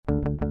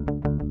Hello,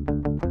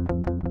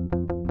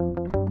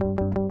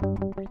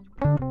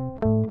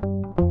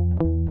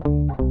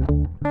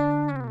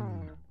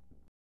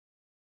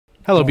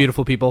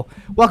 beautiful people.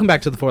 Welcome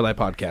back to the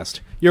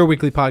ForlightPodcast, your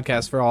weekly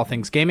podcast for all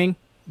things gaming,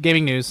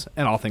 gaming news,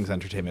 and all things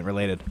entertainment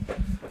related.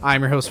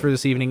 I'm your host for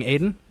this evening,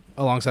 Aiden,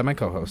 alongside my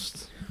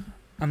co-hosts.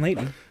 I'm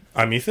Leighton.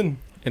 I'm Ethan.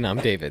 And I'm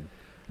David.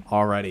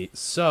 Alrighty,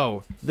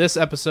 so this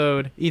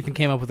episode, Ethan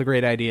came up with a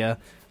great idea.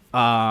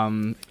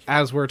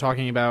 As we're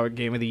talking about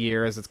Game of the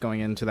Year, as it's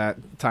going into that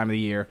time of the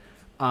year,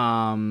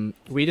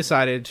 we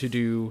decided to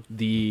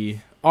do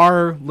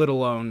our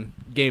little known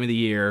Game of the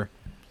Year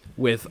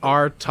with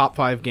our top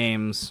 5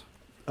 games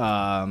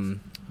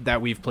that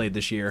we've played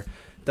this year.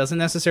 Doesn't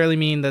necessarily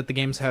mean that the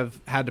games have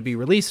had to be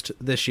released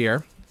this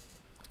year,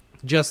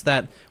 just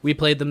that we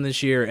played them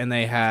this year and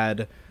they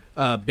had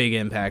a big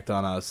impact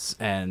on us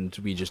and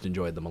we just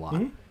enjoyed them a lot.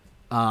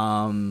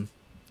 Mm-hmm.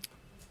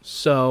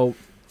 So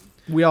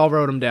we all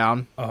wrote them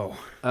down.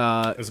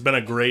 It's been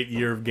a great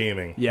year of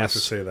gaming. Yes. Let's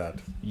just say that.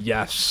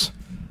 Yes.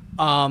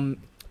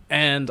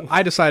 And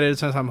I decided,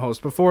 since I'm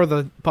host before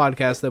the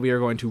podcast, that we are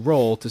going to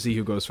roll to see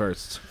who goes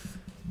first.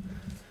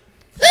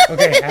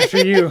 Okay,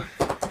 after you.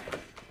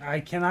 I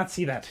cannot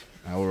see that.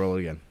 I will roll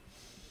it again.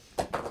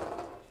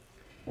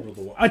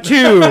 A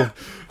 2.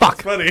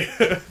 Fuck. Funny.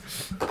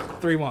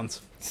 3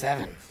 ones.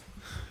 7.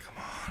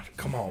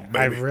 Come on,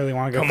 baby. I really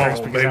want to go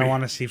first because I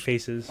want to see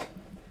faces.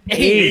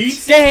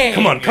 8. Dang.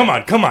 Come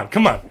on.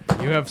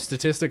 You have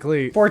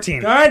statistically...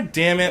 14. God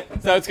damn it.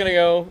 So it's going to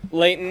go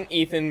Leighton,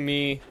 Ethan,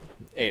 me,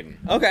 Aiden.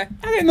 Okay.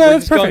 No,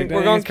 that's perfect.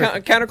 We're going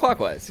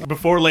counterclockwise.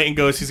 Before Leighton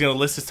goes, he's going to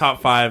list his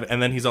top 5,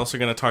 and then he's also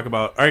going to talk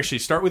about... Or actually,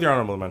 start with your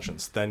honorable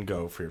mentions, then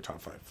go for your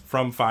top 5.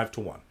 From 5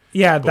 to 1.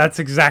 Yeah, that's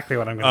exactly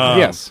what I'm going to do.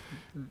 Yes.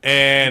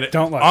 And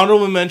Don't look.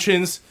 honorable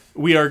mentions,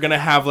 we are going to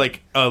have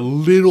like a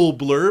little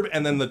blurb,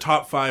 and then the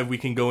top 5 we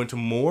can go into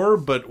more,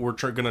 but we're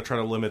going to try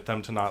to limit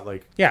them to not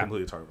like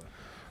completely talk about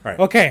it. All right.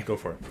 Okay. Go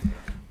for it.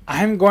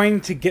 I'm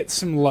going to get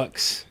some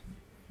looks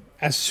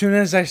as soon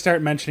as I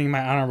start mentioning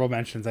my honorable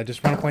mentions. I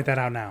just want to point that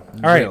out now.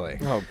 All right. Really?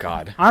 Oh,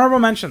 God. Honorable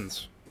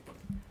mentions.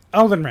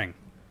 Elden Ring.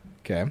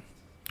 Okay.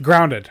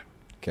 Grounded.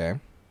 Okay.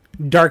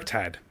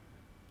 Darktide.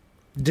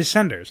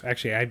 Descenders.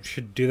 Actually, I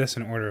should do this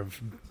in order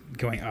of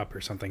going up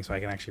or something so I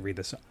can actually read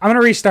this. I'm going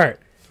to restart.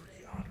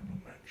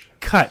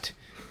 Cut.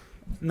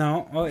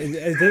 No. Well,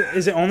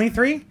 is it only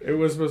 3? It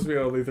was supposed to be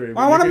only 3.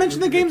 Well, I want to mention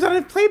the games that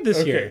I've played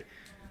this year.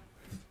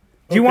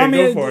 Do you want me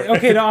go to? for it.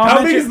 Okay, no,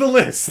 How big is the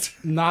list?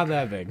 Not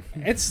that big.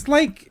 It's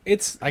like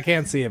I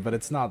can't see it, but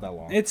it's not that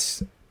long.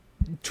 it's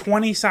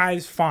 20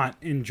 size font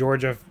in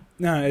Georgia.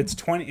 No, it's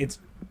 20. It's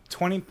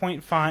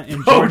 20-point font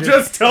in Oh, Georgia.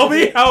 just tell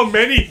me how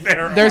many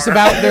there are. There's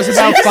about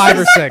 5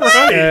 or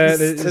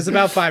 6. There's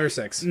about 5 or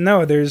 6.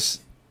 No, there's.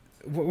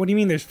 What do you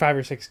mean? There's 5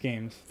 or 6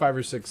 games? 5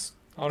 or 6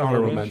 Honorable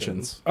honorable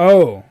mentions.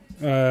 Oh,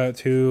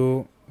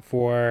 2,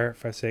 4,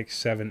 5, 6,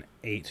 7,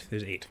 8.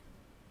 There's 8.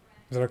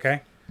 Is that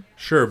okay?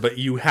 Sure, but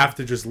you have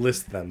to just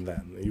list them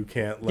then. You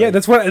can't... Yeah,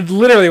 that's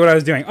literally what I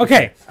was doing.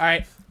 Okay. All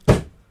right.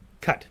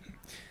 Cut.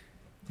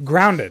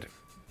 Grounded.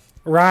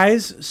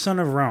 Rise, Son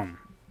of Rome.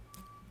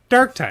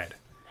 Darktide.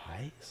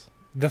 Rise?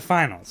 The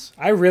Finals.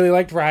 I really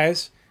liked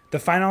Rise. The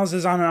Finals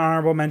is on an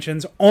honorable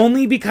mentions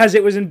only because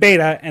it was in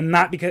beta and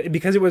not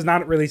because it was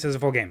not released as a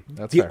full game.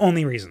 That's the fair.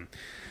 only reason.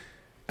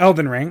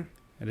 Elden Ring.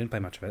 I didn't play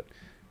much of it.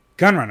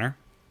 Gunrunner.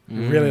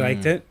 Really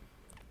liked it.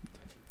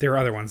 There were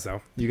other ones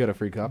though. You got a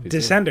free copy.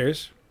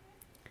 Descenders.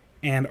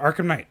 And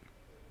Arkham Knight.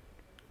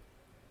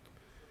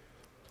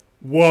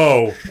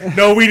 Whoa.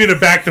 No, we need to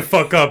back the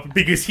fuck up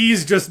because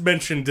he's just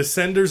mentioned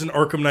Descenders and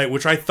Arkham Knight,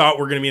 which I thought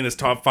were going to be in his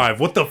top 5.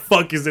 What the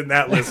fuck is in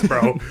that list,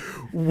 bro?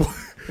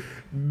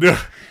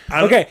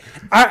 Okay.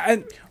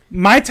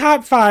 My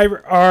top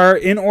 5 are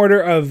in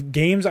order of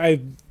games I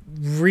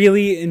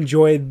really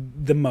enjoyed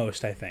the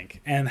most, I think,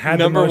 and had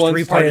Number the most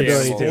one's Party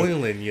replayability Animal. to.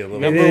 Spoiling you a little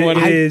Number bit. one-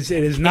 It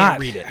is not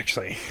read it.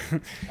 actually.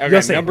 Okay,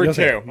 You'll see, number you'll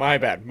 2. see. My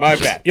bad.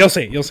 You'll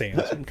see.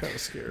 I'm kind of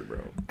scared, bro.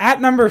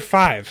 At number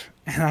 5,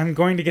 and I'm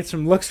going to get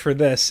some looks for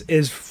this,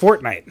 is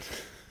Fortnite.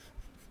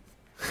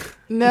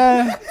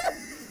 Nah.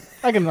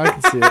 I can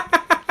see it.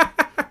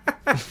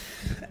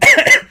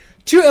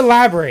 To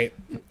elaborate,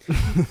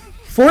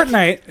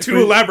 Fortnite. To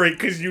elaborate,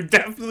 because you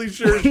definitely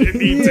sure should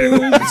need to.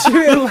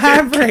 To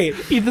elaborate.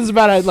 Ethan's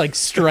about to like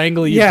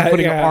strangle you Yeah, for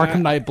putting yeah.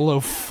 Arkham Knight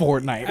below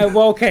Fortnite.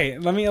 Well, okay,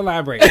 let me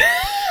elaborate.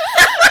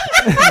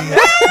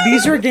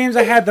 These are games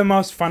I had the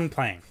most fun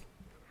playing.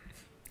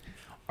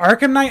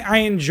 Arkham Knight I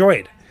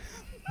enjoyed,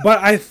 but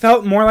I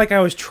felt more like I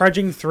was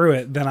trudging through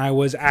it than I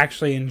was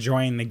actually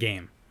enjoying the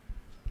game.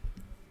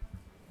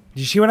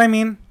 Do you see what I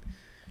mean?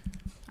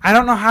 I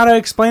don't know how to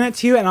explain it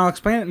to you, and I'll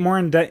explain it more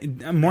in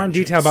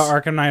detail about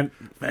Arkham Knight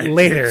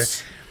later.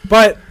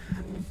 But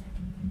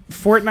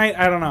Fortnite,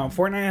 I don't know.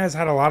 Fortnite has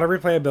had a lot of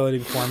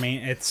replayability for me.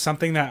 It's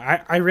something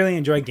that I really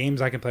enjoy games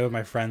I can play with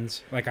my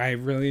friends. Like, I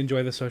really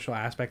enjoy the social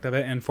aspect of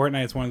it, and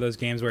Fortnite is one of those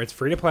games where it's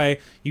free to play.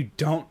 You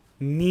don't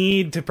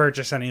need to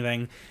purchase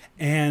anything.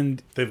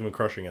 And they've been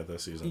crushing it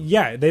this season.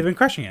 Yeah, they've been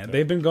crushing it. Yeah.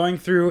 They've been going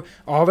through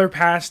all their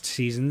past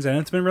seasons, and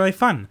it's been really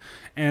fun.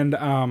 And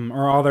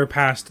or all their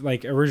past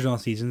like original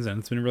seasons, and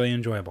it's been really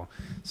enjoyable.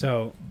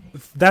 So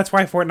that's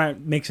why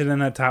Fortnite makes it in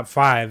the top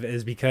 5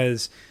 is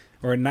because,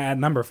 or at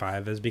number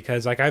 5 is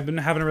because like I've been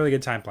having a really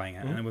good time playing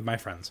it with my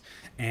friends,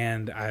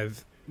 and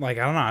I've like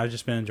I don't know, I've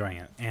just been enjoying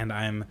it, and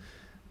I'm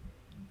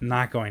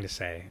not going to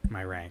say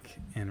my rank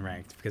in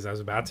ranked because I was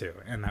about to,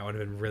 and that would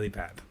have been really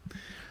bad.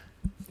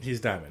 He's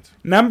diamond.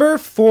 Number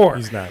 4.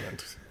 He's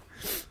diamond.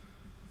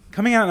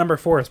 Coming out at number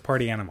 4 is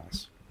Party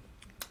Animals.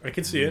 I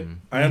can see it.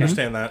 I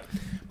understand that.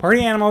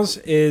 Party Animals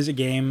is a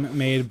game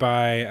made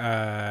by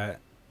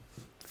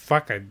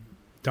I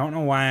don't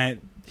know why. It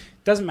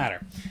doesn't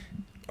matter.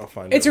 I'll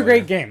find it. It's a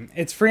great game.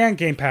 It's free on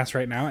Game Pass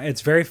right now.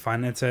 It's very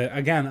fun. It's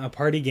a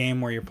party game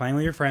where you're playing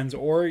with your friends,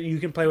 or you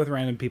can play with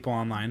random people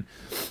online.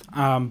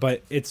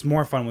 But it's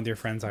more fun with your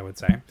friends, I would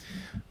say,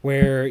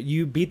 where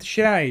you beat the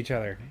shit out of each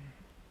other.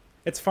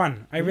 It's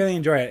fun. I really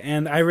enjoy it,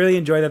 and I really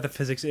enjoy that the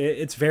physics.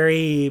 It's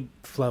very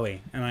flowy,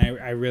 and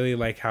I really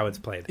like how it's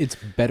played. It's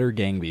better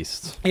Gang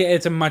Beasts. Yeah,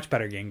 it's a much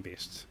better Gang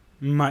Beasts.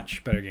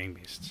 Much better Gang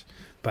Beasts.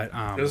 But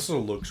this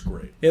looks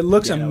great. It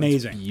looks It's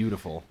amazing.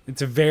 beautiful.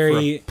 It's a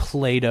very For a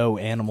Play-Doh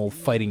animal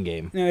fighting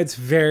game. it's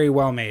very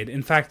well made.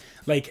 In fact,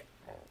 like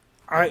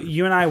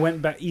you and I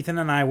went back. Ethan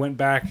and I went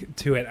back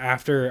to it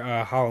after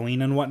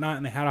Halloween and whatnot,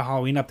 and they had a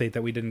Halloween update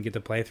that we didn't get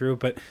to play through,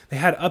 but they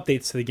had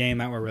updates to the game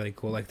that were really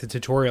cool. Like the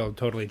tutorial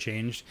totally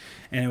changed,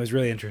 and it was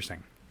really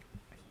interesting.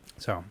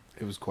 So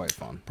It was quite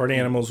fun. Party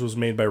Animals was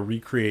made by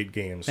Recreate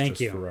Games. thank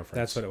just you. For reference.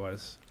 That's what it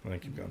was. And I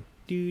keep going.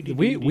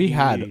 We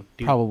had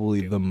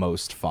probably the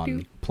most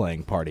fun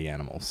playing Party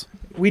Animals.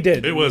 We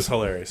did. It was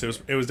hilarious.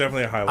 It was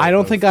definitely a highlight. I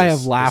don't of think I this-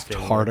 have laughed this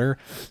game. harder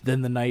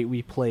than the night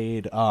we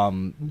played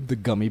the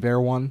Gummy Bear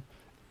one,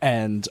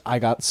 and I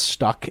got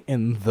stuck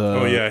in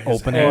the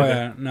his opening. Oh,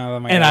 yeah. No,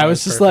 my And God, I that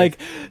was just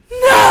perfect. like,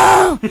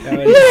 no!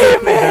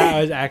 that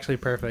was actually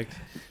perfect.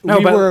 No,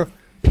 we but were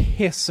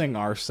pissing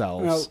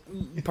ourselves.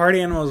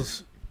 Party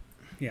Animals.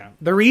 Yeah,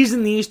 the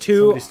reason these two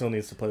Somebody still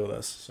needs to play with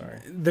us. Sorry.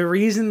 the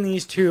reason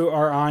these two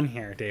are on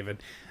here, David,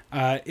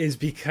 is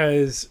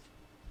because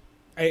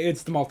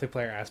it's the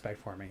multiplayer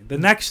aspect for me. The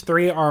next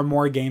 3 are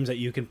more games that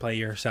you can play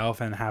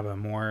yourself and have a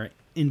more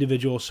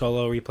individual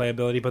solo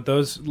replayability, but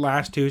those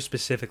last 2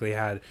 specifically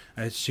had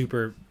a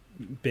super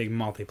big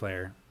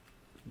multiplayer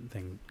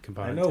thing I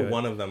component know to it.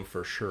 one of them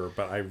for sure,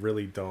 but I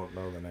really don't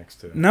know the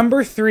next 2.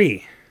 Number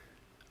 3,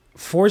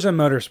 Forza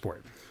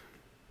Motorsport.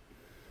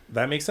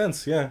 That makes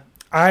sense. Yeah.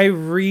 I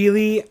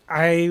really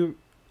like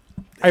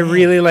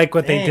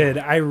what they did.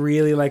 I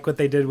really like what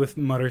they did with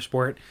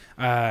Motorsport,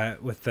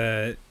 with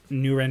the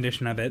new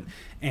rendition of it,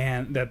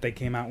 and that they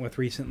came out with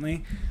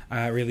recently,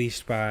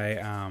 released by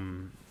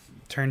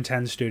Turn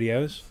 10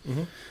 Studios.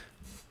 Mm-hmm.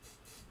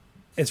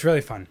 It's really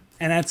fun,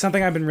 and that's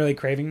something I've been really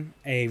craving: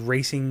 a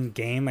racing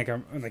game, like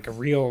a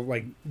real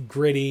like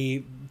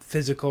gritty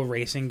physical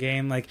racing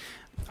game. Like,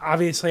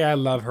 obviously, I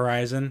love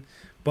Horizon,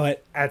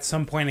 but at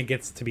some point, it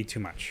gets to be too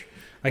much.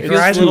 Like It is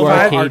Horizon too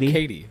 5,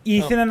 arcadey.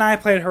 Ethan and I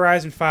played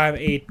Horizon 5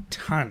 a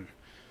ton.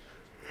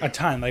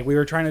 Like, we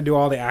were trying to do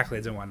all the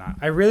accolades and whatnot.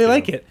 I really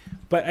like it.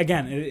 But,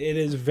 again, it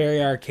is very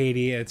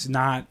arcadey. It's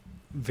not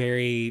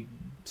very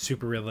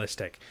super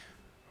realistic.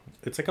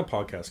 It's like a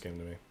podcast game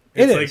to me.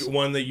 It It's is. like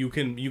one that you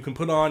can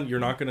put on. You're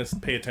not going to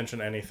pay attention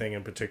to anything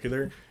in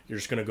particular. You're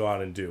just going to go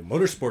out and do.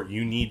 Motorsport,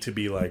 you need to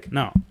be like...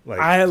 No. Like,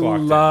 I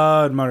clocked in.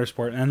 loved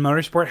Motorsport. And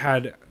Motorsport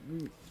had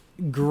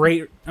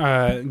great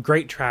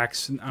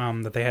tracks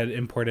that they had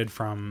imported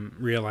from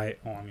real life.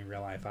 Well, I mean,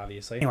 real life,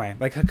 obviously. Anyway,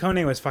 like,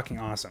 Hakone was fucking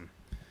awesome.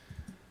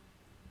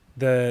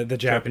 The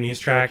Japanese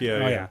track. yeah, Oh,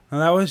 yeah. yeah. No,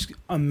 that was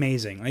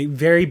amazing. Like,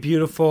 very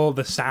beautiful.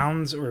 The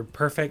sounds were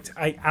perfect.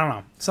 I don't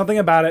know. Something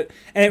about it.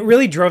 And it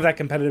really drove that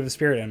competitive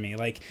spirit in me.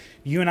 Like,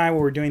 you and I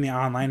were doing the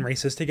online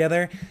races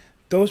together.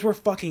 Those were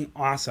fucking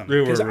awesome. They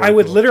were Because really I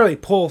would cool. literally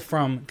pull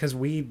from... Because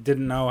we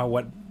didn't know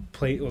what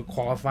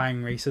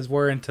qualifying races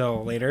were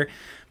until later.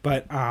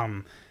 But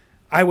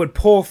I would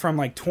pull from,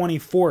 like,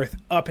 24th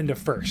up into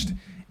 1st.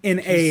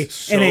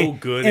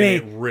 Good, and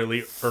it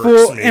really irks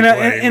full me in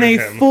playing a with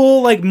him.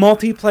 full like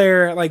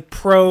multiplayer like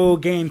pro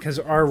game, because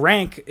our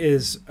rank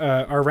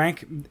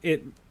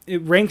it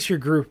ranks your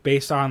group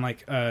based on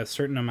like a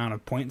certain amount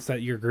of points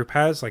that your group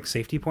has, like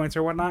safety points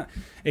or whatnot.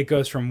 It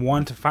goes from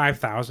 1 to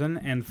 5,000,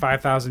 and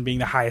 5,000 being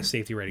the highest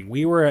safety rating.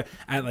 We were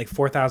at like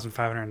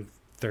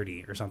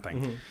 4,530 or something.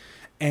 Mm-hmm.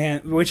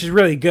 And which is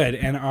really good,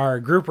 and our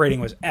group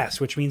rating was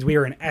S, which means we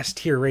were in S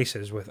tier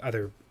races with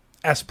other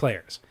S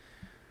players.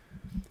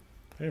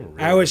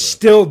 I was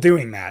still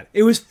doing that.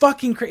 It was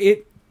fucking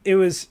crazy. It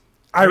was.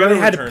 I really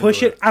had to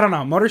push it. I don't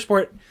know.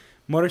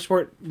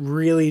 Motorsport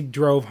really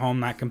drove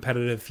home that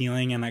competitive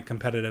feeling and that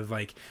competitive,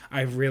 like,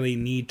 I really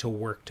need to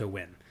work to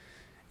win.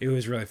 It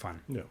was really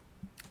fun. Yeah.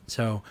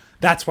 So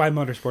that's why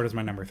Motorsport is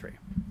my number 3.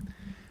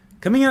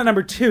 Coming in at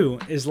number 2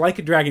 is Like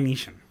a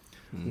Dragonetian.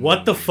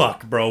 What the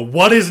fuck, bro?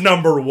 What is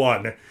number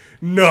 1?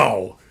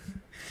 No.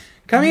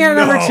 Coming in at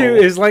number 2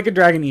 is Like a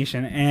Dragon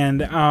Ishin,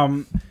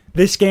 and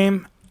this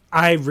game,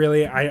 I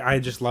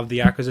just love the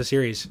Yakuza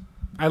series.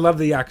 I love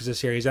the Yakuza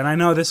series, and I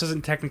know this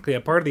isn't technically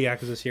a part of the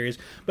Yakuza series,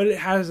 but it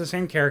has the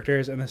same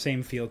characters and the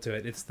same feel to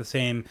it. It's the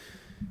same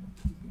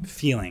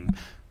feeling.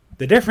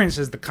 The difference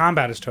is the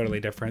combat is totally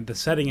different, the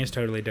setting is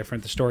totally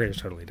different, the story is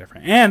totally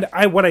different. And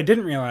what I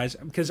didn't realize,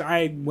 because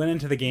I went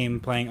into the game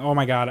playing, oh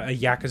my god, a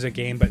Yakuza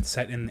game, but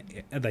set in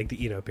like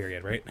the Edo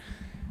period, right?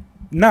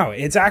 No,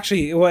 it's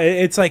actually, well,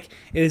 it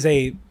is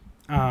a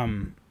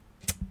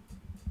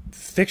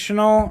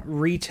fictional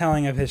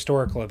retelling of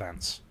historical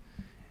events.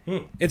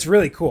 It's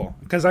really cool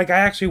because I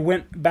actually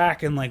went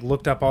back and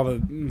looked up all the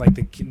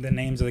the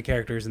names of the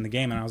characters in the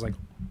game, and I was like,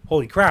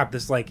 holy crap,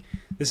 this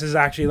is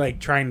actually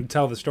trying to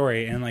tell the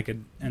story in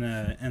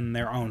in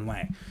their own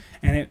way,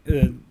 and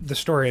the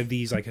story of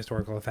these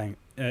historical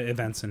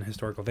events and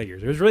historical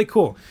figures. It was really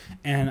cool,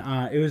 and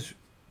it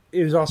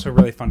was also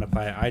really fun to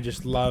play. I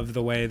just love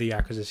the way the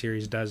Yakuza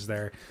series does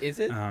their. Is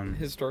it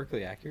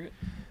historically accurate?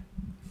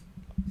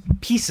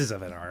 Pieces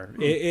of it are.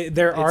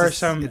 There are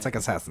some. It's like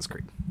Assassin's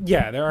Creed.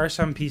 Yeah, there are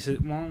some pieces.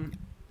 Well,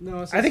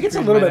 no, I think it's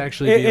a little bit.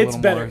 Actually, it's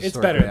better. It's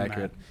better than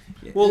accurate.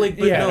 That. Well,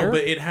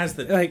 but it has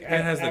the ties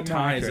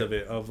accurate. of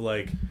it of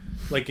like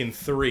in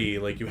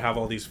 3, you have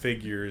all these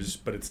figures,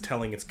 but it's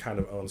telling its kind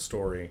of own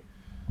story.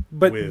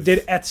 But did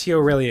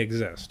Ezio really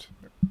exist?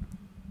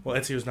 Well,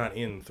 Ezio's not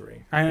in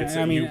 3. I know.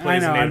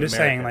 I'm just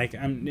saying,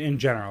 in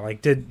general,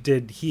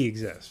 did he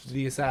exist?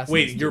 The assassin.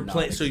 Wait, you're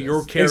playing. So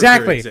your character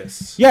exactly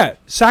exists. Yeah,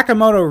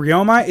 Sakamoto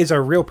Ryoma is a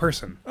real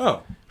person.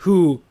 Oh,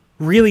 who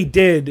really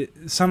did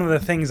some of the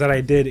things that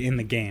I did in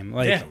the game.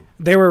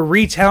 They were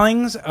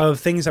retellings of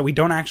things that we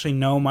don't actually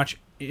know much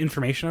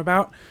information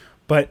about,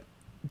 but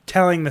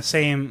telling the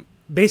same.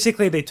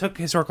 Basically, they took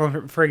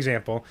historical. For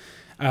example,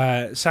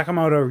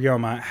 Sakamoto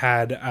Ryoma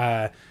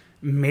had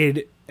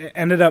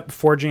ended up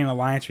forging an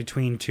alliance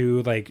between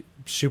two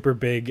super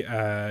big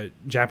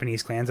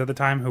Japanese clans at the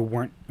time who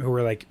were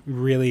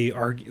really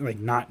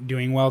not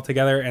doing well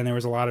together, and there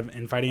was a lot of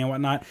infighting and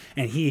whatnot,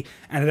 and he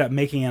ended up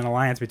making an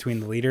alliance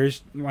between the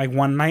leaders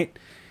one night.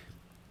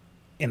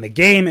 In the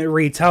game, it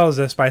retells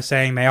this by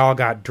saying they all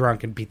got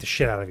drunk and beat the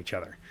shit out of each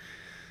other.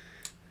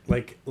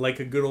 Like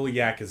a good old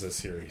Yakuza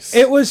series.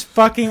 It was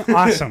fucking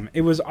awesome.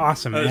 It was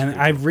awesome, and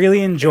I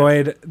really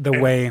enjoyed the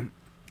way.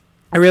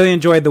 I really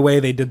enjoyed the way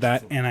they did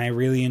that, and I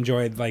really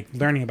enjoyed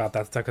learning about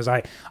that stuff because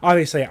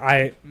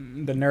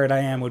the nerd I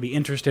am, would be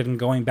interested in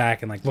going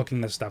back and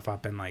looking this stuff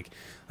up and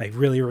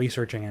really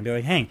researching and be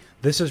like, hey,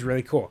 this is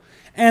really cool.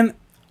 And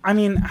I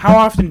mean, how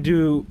often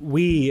do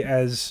we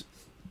as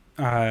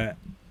how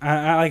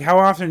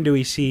often do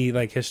we see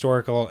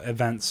historical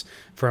events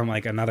from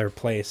another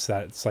place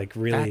that's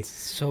really that's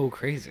so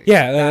crazy.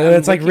 Yeah,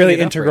 that's really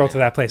integral to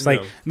that place.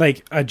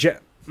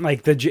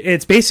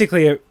 It's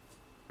basically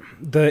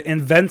the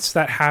events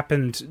that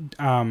happened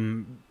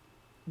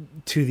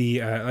to the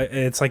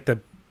it's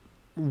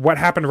what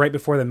happened right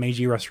before the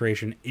Meiji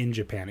Restoration in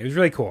Japan. It was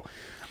really cool.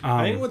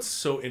 I think what's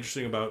so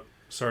interesting about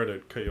sorry to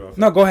cut you off.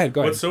 No, go ahead.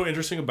 What's so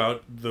interesting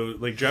about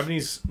the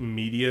Japanese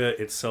media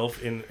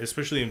itself,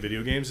 especially in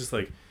video games, is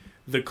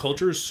the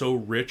culture is so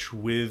rich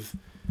with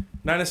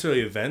not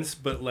necessarily events,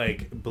 but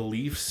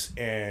beliefs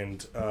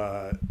and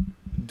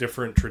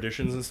different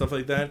traditions and stuff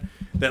like that.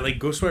 That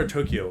Ghostwire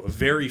Tokyo, a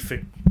very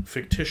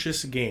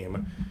fictitious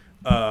game,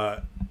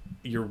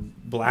 you're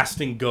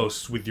blasting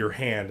ghosts with your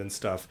hand and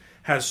stuff,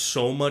 has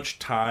so much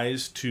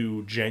ties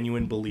to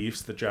genuine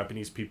beliefs that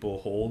Japanese people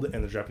hold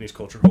and the Japanese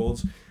culture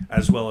holds,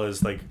 as well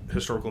as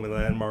historical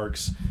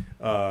landmarks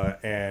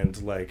and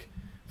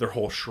their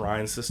whole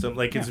shrine system.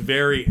 It's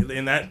very,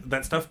 and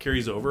that stuff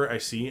carries over. I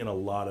see in a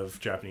lot of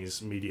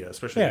Japanese media,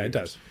 especially it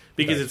does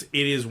because it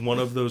is one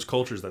of those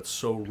cultures that's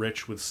so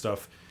rich with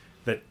stuff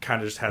that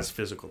kind of just has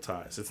physical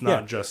ties. It's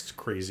not just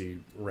crazy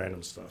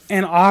random stuff.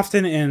 And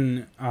often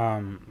in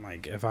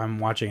if I'm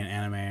watching an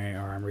anime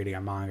or I'm reading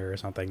a manga or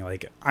something,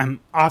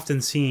 I'm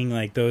often seeing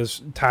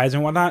those ties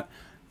and whatnot.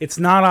 It's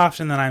not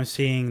often that I'm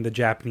seeing the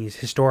Japanese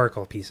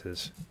historical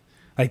pieces,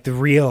 the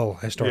real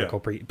historical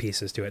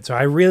pieces to it. So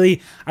I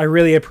really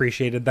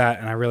appreciated that,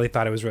 and I really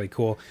thought it was really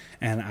cool.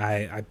 And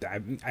I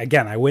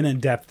went in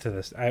depth to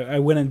this. I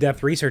went in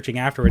depth researching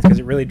afterwards because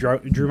it really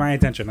drew my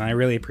attention, and I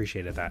really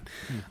appreciated that.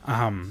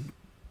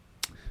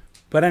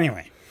 But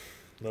anyway,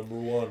 number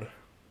 1.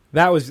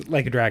 That was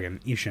Like a Dragon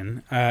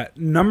Ishin.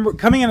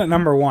 Coming in at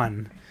number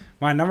 1,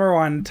 my number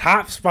 1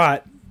 top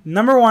spot,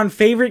 number 1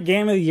 favorite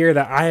game of the year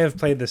that I have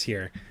played this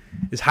year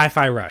is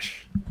Hi-Fi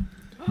Rush.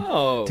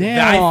 Oh,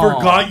 damn! I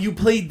forgot you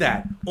played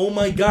that. Oh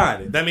my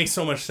god, that makes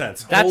so much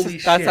sense. Holy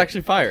shit. That's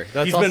actually fire.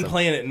 He's been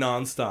playing it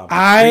nonstop.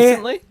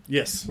 Recently?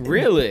 Yes.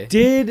 Really?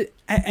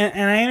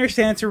 And I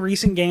understand it's a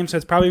recent game, so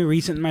it's probably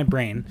recent in my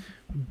brain.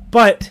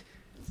 But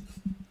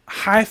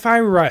Hi-Fi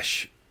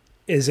Rush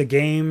is a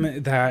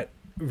game that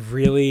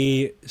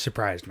really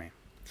surprised me.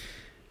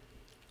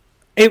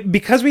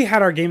 Because we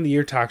had our Game of the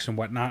Year talks and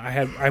whatnot,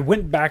 I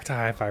went back to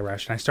Hi-Fi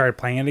Rush and I started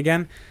playing it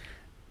again.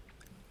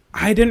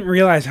 I didn't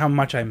realize how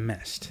much I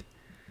missed.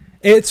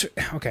 It's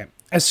okay.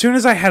 as soon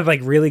as I had like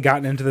really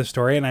gotten into the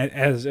story, and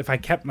as if I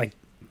kept like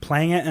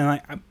playing it,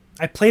 and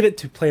I played it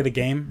to play the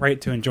game,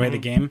 right, to enjoy the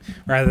game,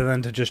 rather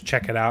than to just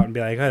check it out and be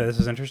like, oh, this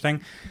is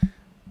interesting.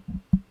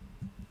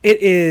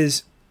 It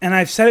is, and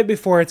I've said it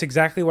before, it's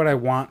exactly what I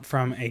want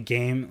from a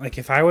game. Like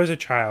if I was a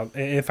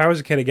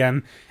kid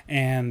again,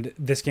 and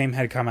this game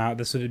had come out,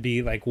 this would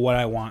be like what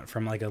I want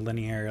from like a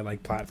linear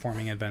like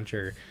platforming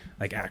adventure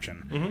like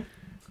action. Mm-hmm.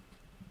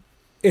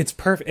 It's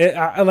perfect.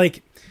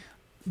 Like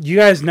you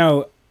guys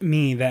know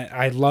me that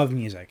I love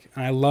music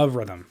and I love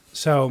rhythm.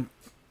 So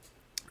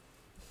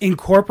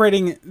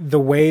incorporating the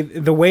way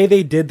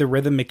they did the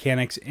rhythm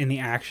mechanics in the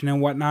action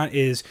and whatnot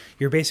is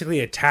you're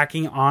basically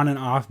attacking on and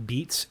off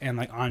beats and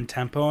like on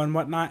tempo and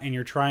whatnot, and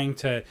you're trying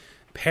to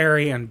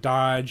parry and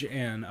dodge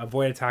and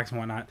avoid attacks and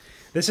whatnot.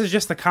 This is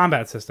just the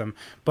combat system,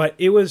 but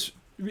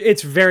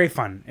it's very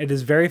fun. It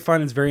is very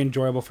fun. It's very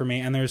enjoyable for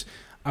me, and there's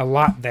a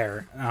lot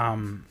there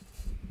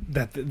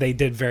that they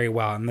did very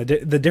well, and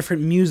the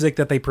different music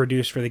that they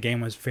produced for the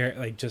game was very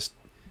like just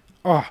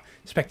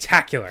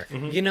spectacular.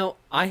 Mm-hmm. You know,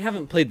 I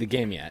haven't played the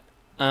game yet.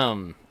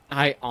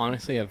 I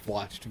honestly have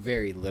watched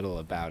very little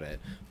about it,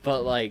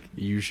 but like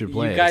you should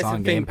play. You guys it's on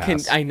have Game been.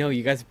 Pass. I know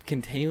you guys have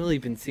continually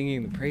been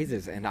singing the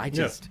praises, and I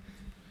just.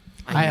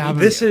 I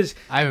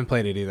haven't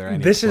played it either.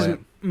 This is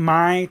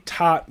my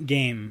top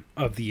game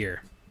of the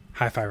year,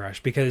 Hi-Fi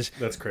Rush, because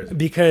that's crazy.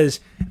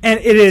 And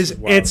it is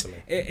it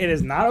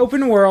is not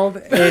open world.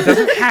 It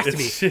doesn't have to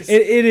be.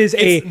 It is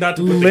not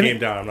to put the game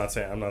down. I'm not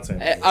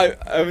saying.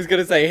 I was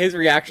gonna say his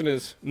reaction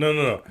is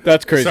no.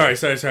 That's crazy.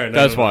 Sorry. No,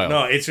 that's wild.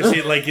 No, it's just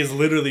is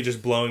literally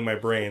just blowing my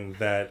brain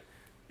that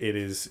it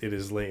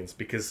is Lane's,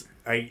 because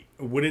I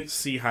wouldn't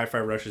see Hi-Fi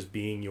Rush as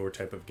being your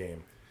type of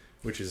game,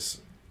 which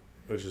is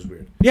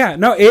weird. Yeah,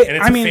 no, and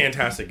it's a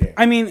fantastic game.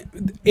 I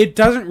mean, it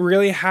doesn't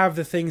really have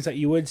the things that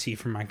you would see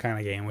from my kind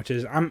of game, which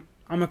is I'm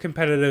a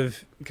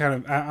competitive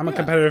kind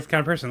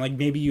of person. Like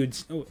maybe you'd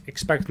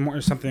expect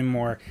something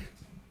more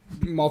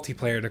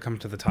multiplayer to come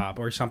to the top,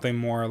 or something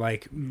more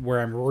like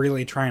where I'm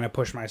really trying to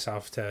push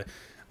myself to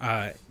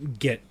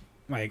get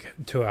like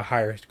to a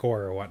higher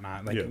score or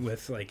whatnot. Like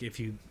with like if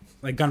you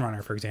like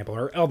Gunrunner, for example,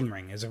 or Elden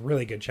Ring is a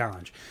really good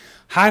challenge.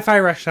 Hi-Fi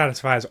Rush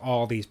satisfies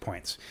all these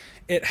points.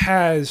 It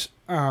has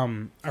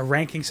a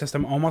ranking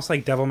system almost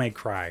like Devil May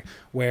Cry,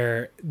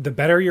 where the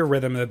better your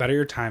rhythm, the better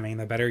your timing,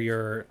 the better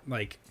your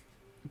like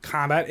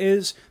combat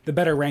is, the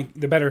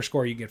better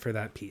score you get for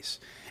that piece.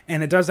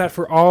 And it does that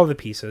for all the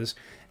pieces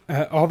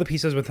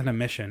within a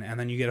mission, and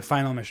then you get a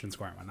final mission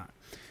score and whatnot.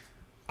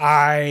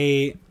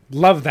 I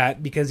love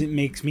that because it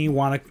makes me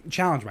want to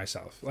challenge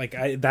myself. Like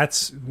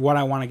that's what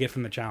I want to get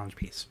from the challenge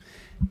piece.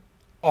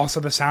 Also,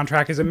 the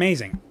soundtrack is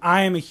amazing.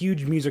 I am a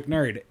huge music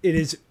nerd.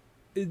 It's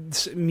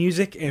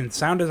music and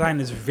sound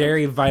design is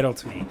very vital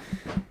to me.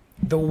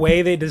 The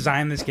way they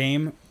design this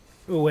game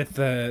with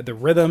the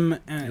rhythm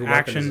and your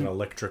action, weapon is an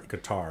electric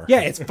guitar.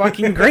 Yeah, it's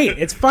fucking great.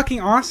 It's fucking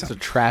awesome. It's a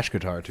trash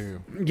guitar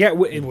too. Yeah,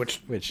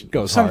 which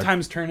goes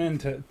sometimes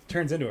turns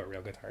into a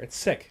real guitar. It's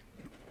sick.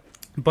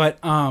 But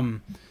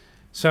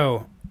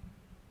so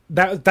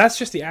that's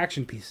just the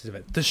action pieces of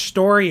it. The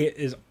story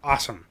is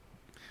awesome.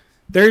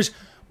 There's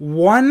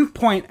one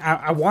point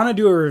I want to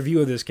do a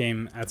review of this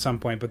game at some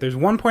point, but there's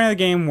one point of the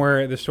game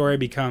where the story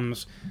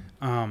becomes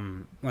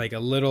like a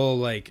little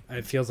like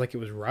it feels like it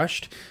was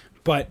rushed,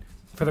 but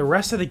for the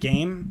rest of the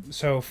game,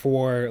 so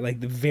for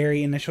like the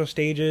very initial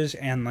stages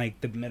and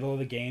like the middle of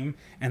the game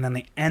and then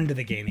the end of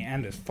the game, the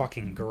end is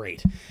fucking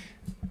great.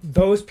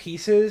 Those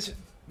pieces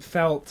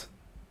felt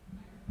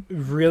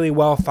really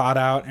well thought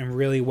out and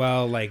really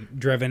well like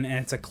driven, and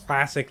it's a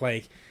classic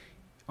like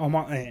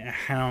almost,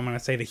 how I'm going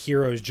to say the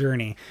hero's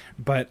journey,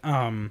 but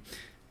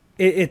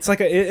it's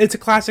a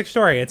classic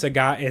story. It's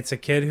a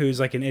kid who's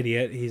like an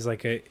idiot.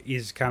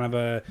 He's kind of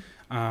a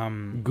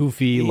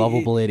goofy,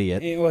 lovable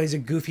idiot. Well,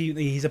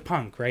 he's a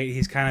punk, right?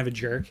 He's kind of a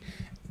jerk,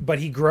 but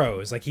he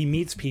grows. Like he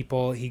meets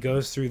people. He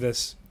goes through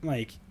this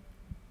like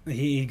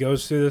he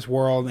goes through this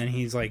world, and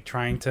he's like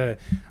trying to.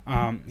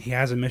 He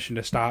has a mission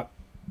to stop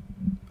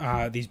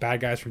these bad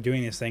guys from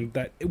doing this thing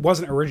that it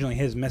wasn't originally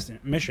his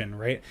mission,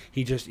 right?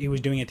 He was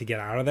doing it to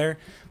get out of there,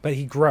 but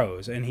he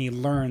grows and he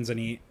learns and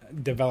he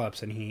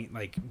develops and he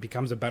like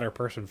becomes a better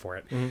person for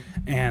it. Mm-hmm.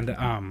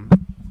 And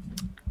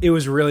it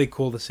was really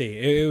cool to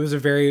see. It was a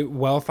very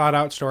well thought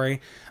out story,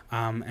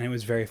 and it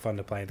was very fun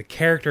to play. The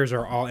characters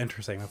are all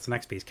interesting. That's the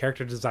next piece.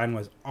 Character design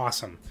was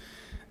awesome.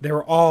 They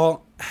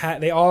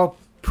all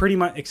pretty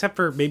much, except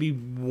for maybe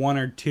one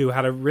or two,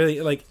 had a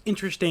really like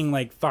interesting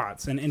like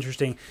thoughts and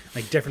interesting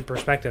like different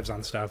perspectives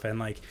on stuff, and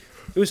like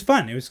it was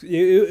fun.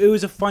 It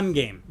was a fun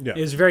game. Yeah.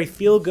 It was a very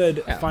feel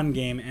good fun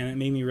game, and it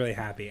made me really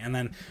happy. And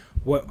then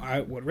what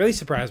really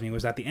surprised me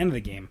was at the end of the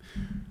game,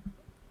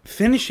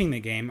 finishing the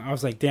game, I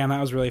was like, damn,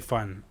 that was really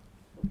fun.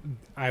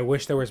 I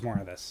wish there was more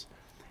of this.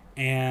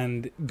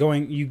 And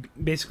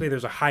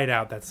there's a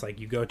hideout that's like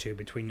you go to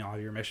between all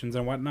your missions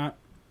and whatnot,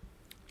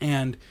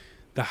 and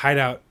the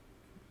hideout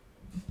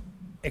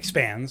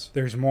expands.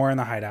 There's more in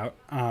the hideout.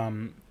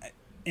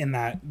 in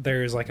that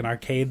there's like an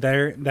arcade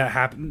there that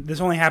happen. This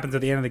only happens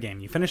at the end of the game.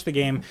 You finish the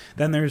game,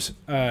 then there's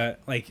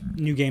like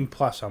new game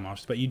plus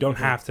almost, but you don't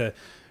have to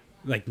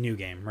like new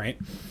game, right?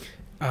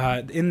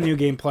 In the new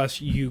game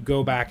plus, you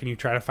go back and you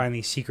try to find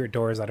these secret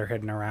doors that are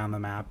hidden around the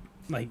map,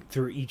 like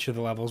through each of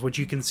the levels, which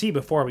you can see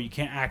before, but you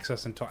can't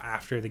access until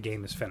after the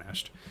game is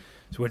finished.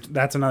 So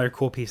that's another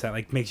cool piece that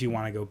like makes you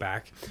want to go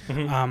back.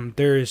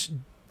 There's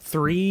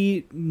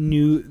 3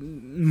 new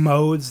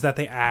modes that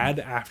they add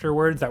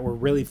afterwards that were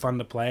really fun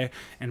to play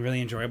and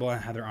really enjoyable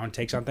and had their own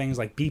takes on things.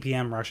 Like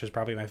BPM Rush is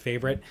probably my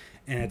favorite,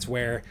 and it's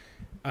where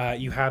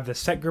you have the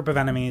set group of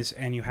enemies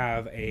and you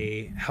have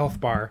a health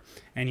bar,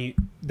 and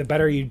the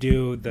better you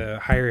do, the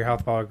higher your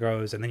health bar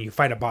goes, and then you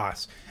fight a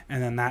boss,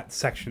 and then that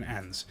section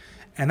ends.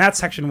 And that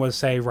section was,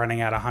 say,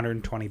 running at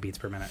 120 beats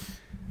per minute.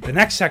 The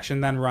next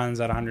section then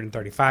runs at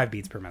 135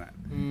 beats per minute.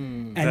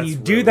 And you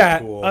do really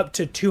that cool. up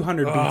to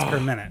 200 beats per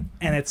minute.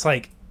 And it's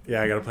like...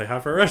 Yeah, I gotta play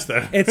Half-Hour Rush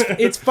then.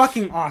 it's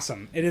fucking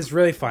awesome. It is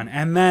really fun.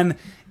 And then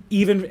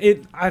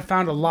I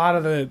found a lot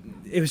of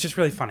it was just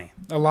really funny.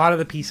 A lot of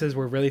the pieces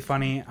were really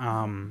funny.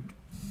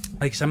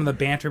 Like some of the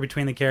banter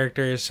between the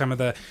characters, some of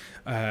the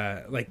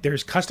like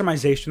there's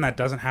customization that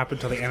doesn't happen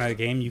till the end of the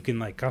game. You can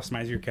like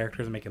customize your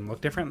characters and make them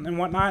look different and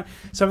whatnot.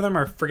 Some of them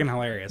are friggin'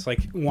 hilarious.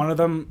 Like one of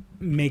them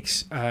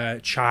makes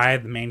Chai,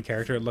 the main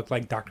character, look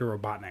like Dr.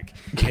 Robotnik.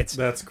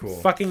 That's cool.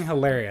 Fucking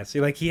hilarious.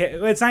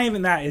 It's not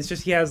even that. It's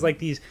just he has like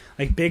these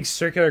like big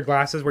circular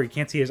glasses where you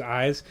can't see his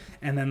eyes,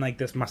 and then like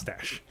this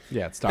mustache.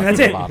 Yeah, it's And that's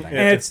it.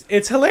 And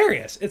it's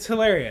hilarious. It's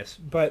hilarious.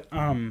 But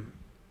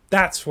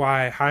that's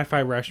why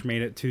Hi-Fi Rush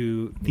made it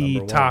to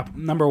the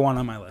number one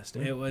on my list.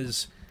 It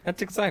was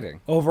That's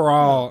exciting.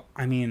 overall.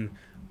 I mean,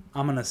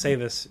 I'm gonna say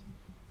this.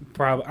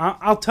 Probably,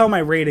 I'll tell my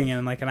rating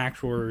in like an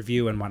actual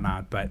review and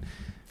whatnot. But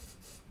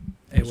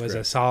it was great.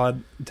 a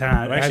solid 10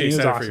 out of I'm actually it was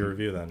excited awesome. for your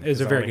review then. It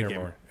was a 'cause I very wanna good hear game.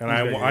 more. It And was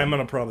a very good I'm game.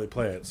 gonna probably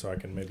play it so I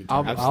can maybe. I'll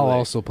Absolutely.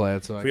 also play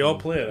it. So If we all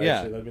play it,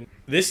 Yeah. actually,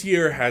 this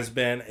year has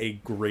been a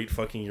great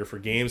fucking year for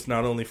games.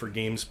 Not only for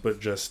games, but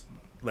just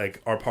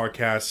like our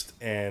podcast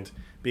and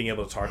being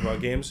able to talk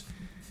about games.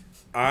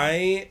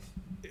 And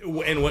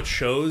what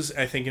shows,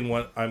 I think, in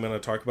what I'm going to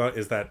talk about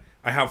is that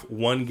I have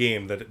one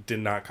game that did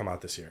not come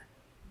out this year.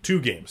 2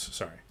 games,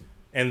 sorry.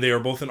 And they are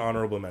both an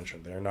honorable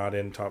mention. They're not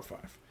in top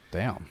 5.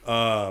 Damn.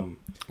 What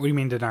do you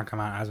mean did not come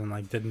out? As in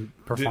like didn't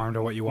perform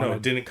to what you wanted? No,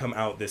 didn't come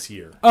out this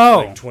year. Oh.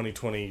 Like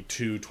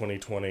 2022,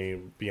 2020,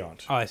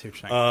 beyond. Oh, I see what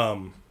you're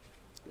saying.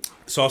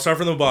 So I'll start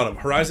from the bottom.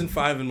 Horizon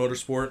 5 in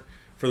Motorsport,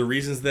 for the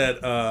reasons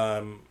that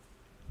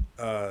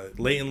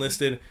Leighton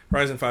listed,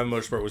 Horizon 5 in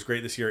Motorsport was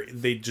great this year.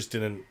 They just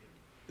didn't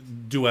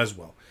do as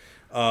well.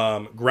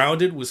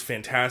 Grounded was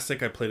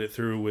fantastic. I played it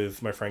through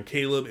with my friend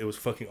Caleb. It was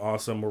fucking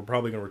awesome. We're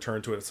probably going to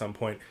return to it at some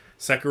point.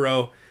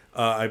 Sekiro,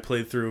 I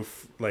played through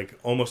like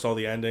almost all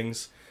the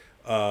endings.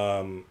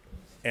 And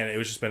it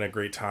was just been a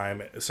great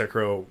time.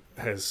 Sekiro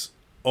has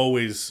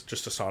always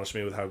just astonished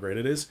me with how great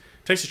it is.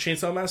 Texas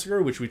Chainsaw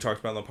Massacre, which we talked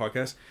about on the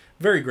podcast,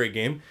 very great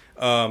game.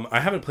 I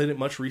haven't played it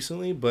much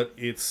recently, but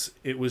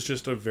it was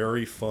just a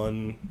very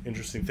fun,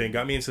 interesting thing.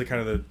 Got me into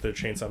kind of the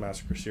Chainsaw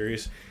Massacre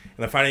series, and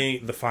then finally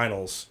the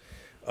finals,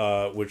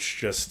 which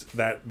just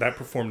that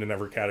performed in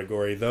every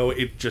category. Though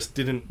it just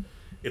didn't.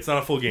 It's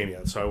not a full game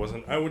yet, so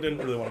I didn't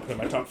really want to put it in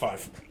my top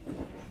 5.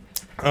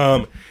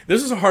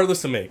 This is a hard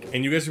list to make,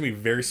 and you guys are gonna be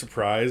very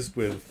surprised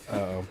with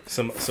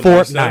some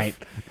Fortnite.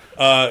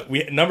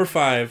 Number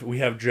 5, we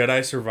have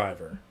Jedi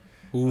Survivor.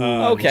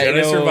 Okay,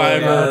 Jedi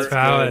Survivor. Yeah, that's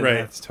valid. Right.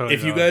 That's totally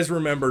If you valid. guys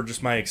remember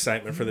just my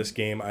excitement for this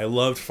game, I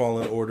loved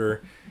Fallen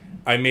Order.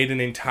 I made an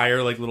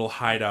entire like little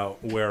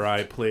hideout where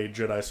I played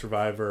Jedi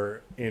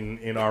Survivor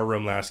in our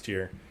room last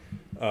year.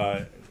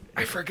 I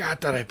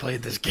forgot that I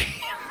played this game.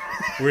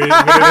 Would it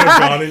have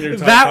gone in your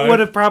top That 5? would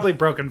have probably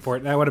broken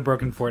Fortnite. That would have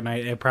broken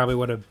Fortnite. It probably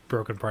would have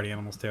broken Party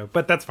Animals too.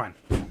 But that's fine.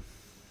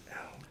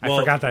 I Well,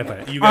 forgot that I played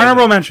it. you guys-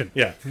 Honorable mention.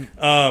 Yeah.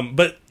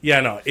 But yeah,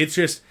 no, it's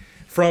just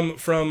from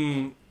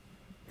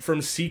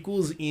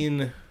sequels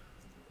in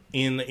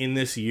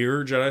this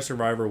year, Jedi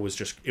Survivor was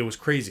just, it was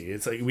crazy.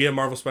 It's like we have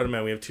Marvel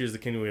Spider-Man, we have Tears of the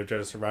Kingdom, we have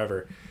Jedi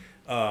Survivor.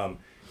 And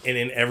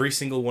in every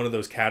single one of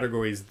those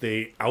categories,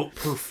 they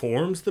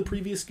outperformed the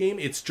previous game.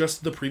 It's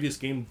just the previous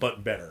game,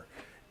 but better.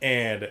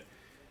 And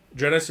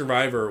Jedi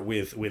Survivor,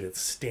 with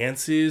its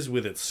stances,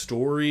 with its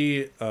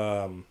story,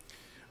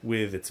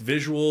 with its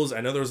visuals. I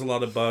know there was a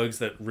lot of bugs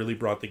that really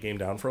brought the game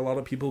down for a lot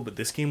of people, but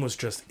this game was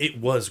just, it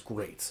was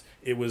great.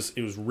 It was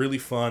really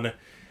fun,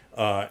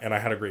 and I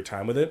had a great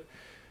time with it.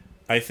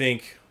 I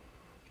think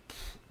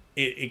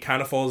it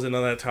kind of falls into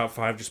that top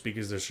 5 just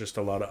because there's just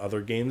a lot of other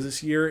games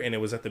this year, and it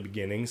was at the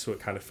beginning, so it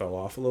kind of fell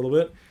off a little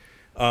bit.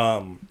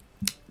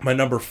 My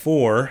number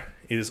 4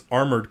 is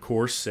Armored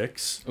Core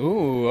 6.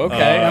 Ooh,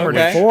 okay. Number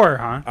okay. 4,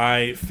 huh?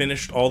 I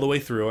finished all the way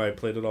through. I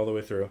played it all the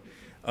way through.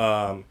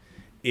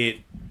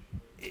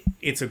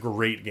 It's a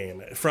great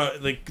game.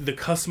 Like the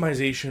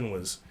customization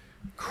was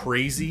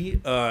crazy.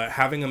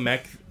 Having a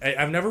mech,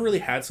 I've never really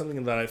had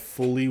something that I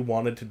fully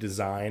wanted to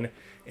design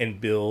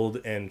and build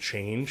and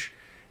change,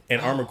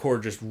 and Armored Core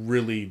just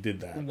really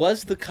did that.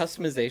 Was the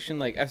customization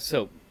like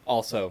so?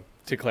 also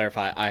to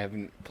clarify, I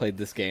haven't played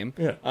this game.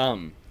 Yeah.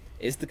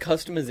 Is the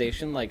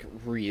customization like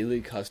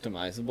really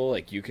customizable?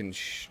 Like you can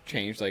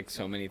change like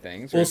so many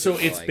things. Well, so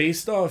it's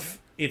based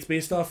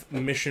off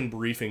mission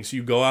briefing. So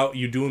you go out,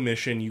 you do a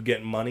mission, you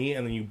get money,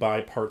 and then you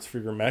buy parts for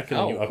your mech, and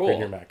then you upgrade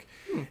your mech.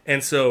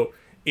 And so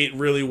it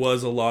really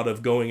was a lot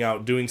of going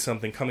out, doing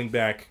something, coming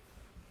back,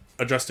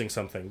 adjusting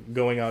something,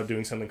 going out,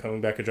 doing something,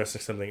 coming back,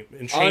 adjusting something,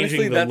 and changing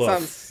honestly, the that look.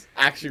 sounds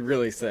actually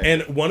really sick.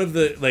 And one of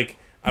the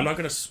I'm not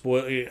going to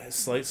spoil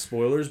slight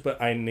spoilers, but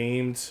I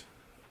named.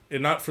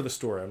 Not for the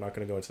story. I'm not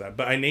going to go into that.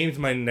 But I named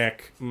my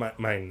mech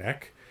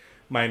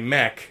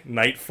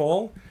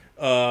Nightfall.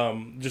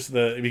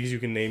 Because you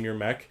can name your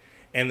mech.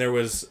 And there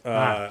was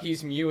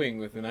he's mewing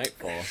with the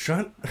Nightfall.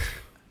 Shut.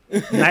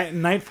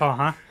 Nightfall,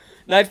 huh?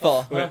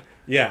 Nightfall. Huh?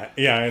 Yeah,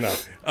 I know.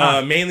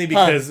 Mainly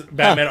because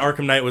Batman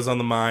Arkham Knight was on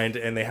the mind,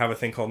 and they have a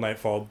thing called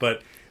Nightfall.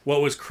 But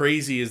what was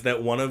crazy is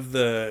that one of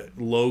the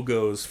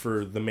logos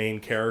for the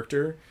main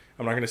character.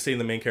 I'm not going to say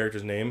the main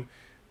character's name.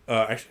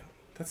 Actually,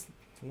 that's.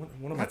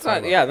 What am I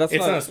talking about? Yeah, it's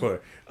not a spoiler.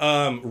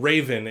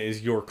 Raven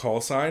is your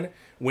call sign.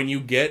 When you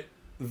get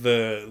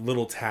the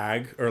little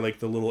tag or like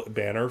the little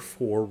banner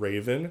for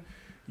Raven,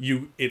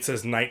 it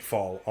says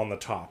Nightfall on the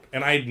top.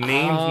 And I named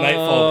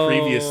Nightfall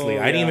previously.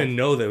 I didn't even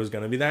know that it was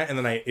going to be that. And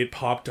then it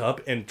popped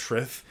up, and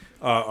Trith,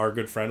 our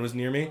good friend, was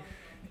near me,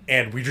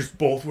 and we just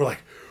both were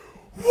like,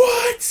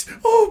 "What?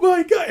 Oh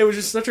my god!" It was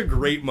just such a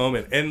great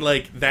moment. And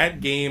like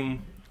that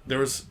game,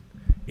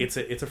 it's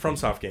a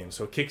FromSoft game,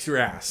 so it kicks your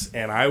ass.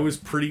 And I was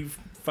pretty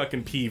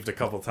fucking peeved a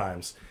couple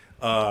times.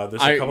 There's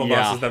a couple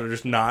bosses that are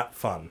just not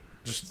fun,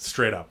 just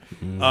straight up.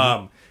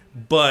 Mm-hmm.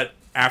 But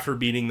after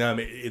beating them,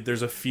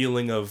 there's a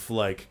feeling of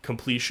like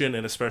completion,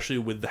 and especially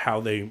with how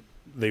they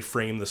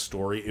frame the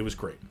story, it was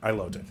great. I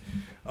loved it.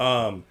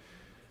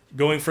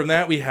 Going from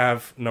that, we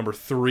have number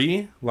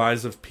 3,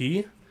 Lies of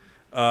P.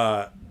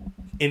 And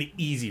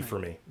easy for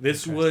me.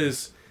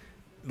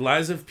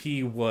 Lies of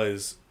P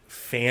was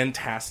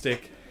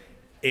fantastic.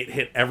 It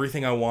hit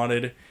everything I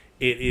wanted.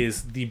 It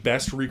is the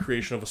best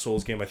recreation of a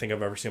Souls game I think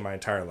I've ever seen in my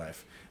entire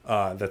life.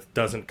 That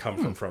doesn't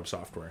come from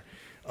Software.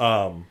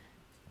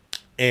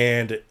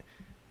 And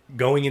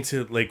going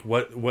into like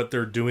what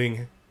they're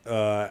doing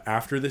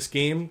after this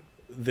game,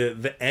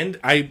 the end.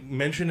 I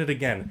mention it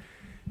again.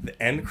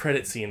 The end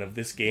credit scene of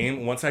this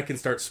game. Once I can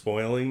start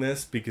spoiling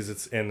this because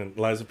it's and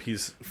Lies of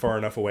P's far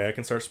enough away, I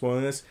can start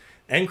spoiling this.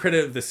 End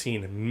credit of the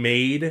scene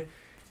made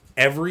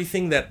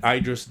everything that I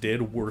just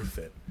did worth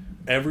it.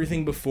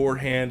 Everything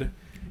beforehand.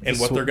 And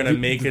what they're going to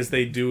make as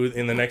they do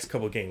in the next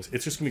couple of games.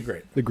 It's just going to be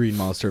great. The green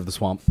monster of the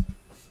swamp.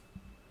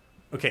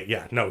 Okay,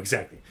 yeah, no,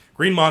 exactly.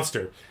 Green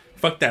monster.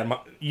 Fuck that.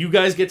 You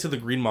guys get to the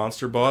green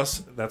monster boss.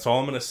 That's all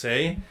I'm going to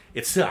say.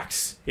 It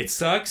sucks. It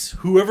sucks.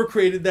 Whoever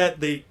created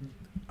that,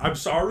 I'm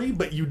sorry,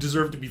 but you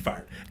deserve to be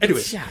fired. Anyway.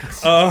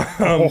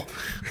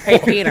 Hey,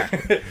 Peter.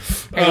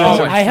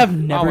 I have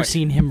never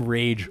seen him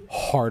rage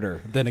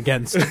harder than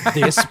against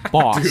this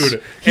boss.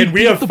 Dude, and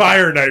we have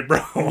Fire Knight,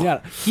 bro. Yeah,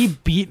 he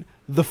beat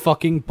the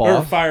fucking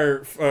boss.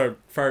 Or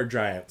Fire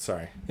Giant,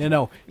 sorry. You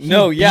know,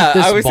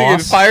 I was thinking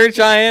Fire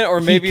Giant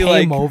or maybe he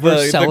like came over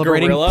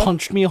celebrating, the gorilla.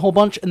 punched me a whole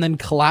bunch, and then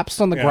collapsed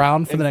on the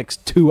ground for the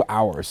next 2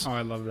 hours. Oh,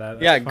 I love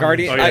that. Yeah,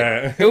 Guardian.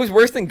 It was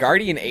worse than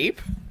Guardian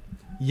Ape.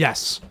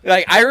 Yes.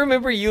 Like I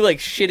remember you like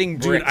shitting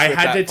bricks. Dude, I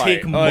had to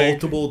take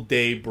multiple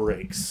day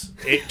breaks.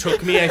 It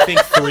took me, I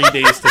think, 3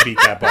 days to beat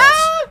that boss.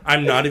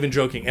 I'm not even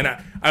joking. And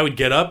I would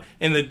get up,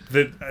 and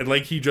the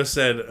like he just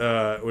said,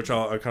 which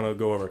I'll kind of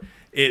go over.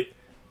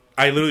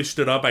 I literally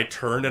stood up, I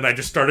turned, and I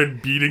just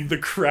started beating the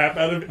crap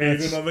out of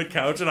Aiden on the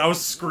couch, and I was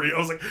screaming. I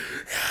was like,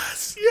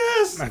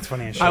 yes! That's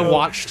funny as shit. I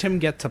watched him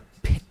get to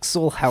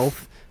pixel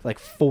health like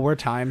 4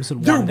 times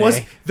in one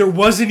day. There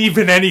wasn't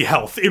even any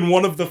health in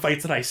one of the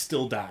fights, and I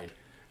still died.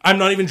 I'm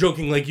not even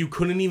joking. Like, you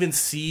couldn't even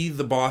see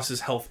the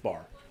boss's health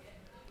bar.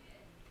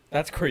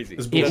 That's crazy.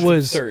 It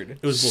was absurd.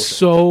 It was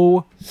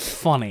so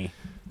funny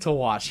to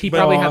watch. He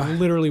probably had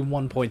literally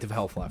 1 point of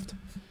health left.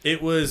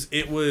 It was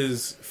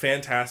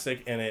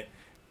fantastic,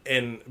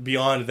 and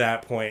beyond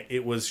that point,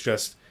 it was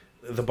just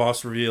the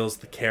boss reveals,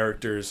 the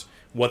characters,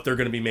 what they're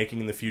going to be making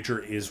in the future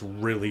is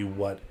really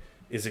what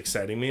is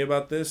exciting me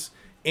about this.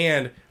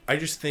 And I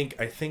think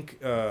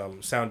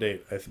Sound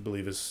 8, I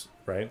believe is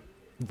right.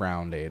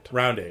 Round 8.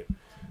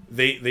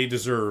 They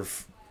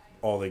deserve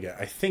all they get.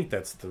 I think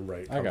that's the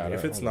right company. I got it.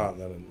 If it's not,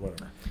 then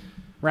whatever.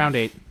 Round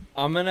 8.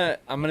 I'm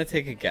gonna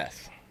take a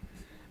guess.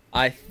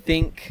 I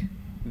think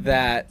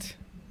that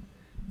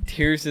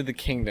Tears of the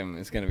Kingdom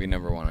is gonna be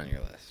number 1 on your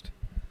list.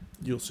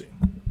 You'll see.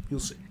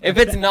 If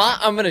it's not,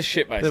 I'm gonna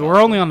shit myself. We're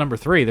only on number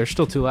 3. There's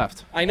still 2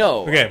 left. I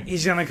know. Okay.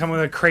 He's going to come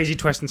with a crazy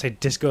twist and say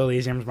Disco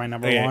Elysium's my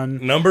number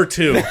 1. Number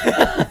 2.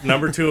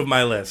 Number 2 of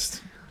my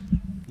list.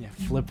 Yeah,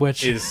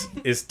 Flipwitch.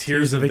 Is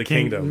Tears of the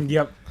Kingdom.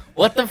 Yep.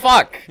 What the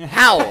fuck?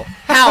 How?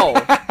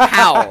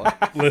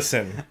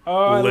 Listen.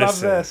 Oh, I love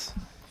this.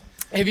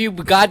 If you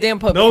goddamn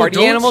put No, party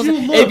don't animals, you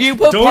look. if you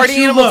put Don't party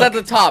you animals look. at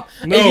the top,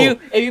 No.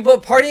 if you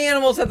put party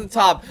animals at the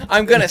top,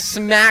 I'm gonna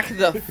smack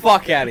the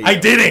fuck out of you. I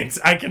didn't.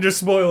 I can just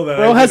spoil that.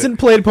 Bro hasn't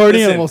played Party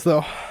Listen. Animals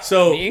though.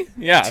 So, Me?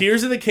 Yeah.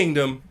 Tears of the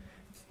Kingdom.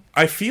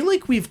 I feel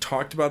like we've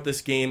talked about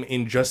this game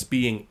in just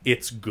being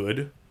it's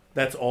good.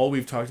 That's all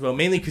we've talked about.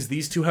 Mainly because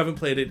these two haven't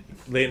played it.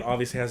 Layton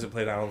obviously hasn't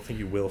played it. I don't think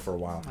you will for a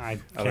while.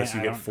 Unless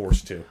you get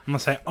forced to.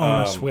 Unless I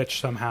own a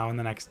Switch somehow in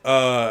the next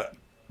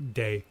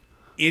day.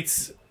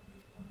 It's...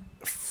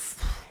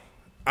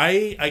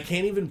 I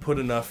can't even put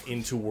enough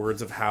into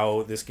words of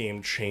how this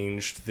game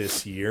changed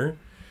this year.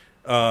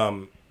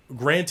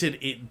 Granted,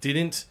 it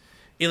didn't...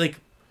 It,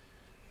 like...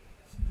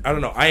 I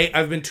don't know.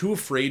 I've been too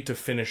afraid to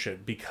finish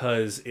it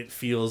because it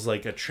feels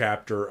like a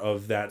chapter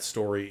of that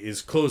story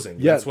is closing.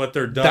 Yeah, that's what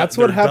they're done. That's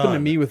what they're happened to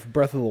done. me with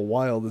Breath of the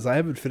Wild. Is I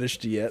haven't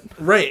finished it yet.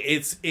 Right.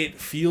 It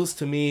feels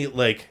to me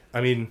like,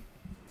 I mean,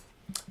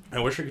 I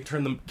wish I could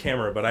turn the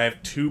camera, but I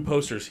have two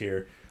posters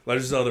here.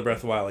 Legend of Zelda Breath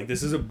of the Wild. Like,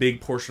 this is a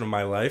big portion of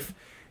my life,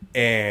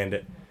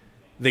 and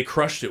they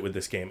crushed it with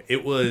this game.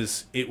 It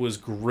was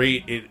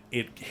great.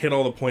 It hit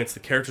all the points. The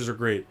characters are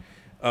great.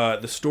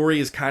 The story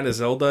is kind of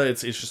Zelda.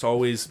 It's just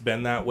always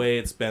been that way.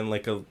 It's been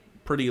like a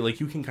pretty, like,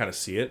 you can kind of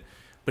see it.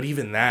 But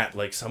even that,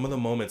 like, some of the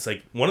moments,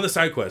 like, one of the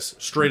side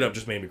quests straight up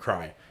just made me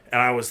cry.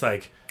 And I was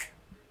like,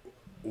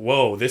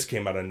 whoa, this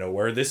came out of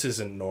nowhere. This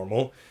isn't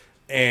normal.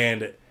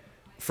 And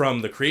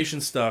from the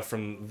creation stuff,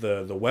 from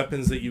the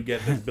weapons that you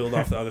get that build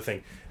off the other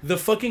thing, the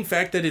fucking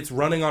fact that it's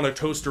running on a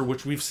toaster,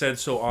 which we've said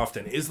so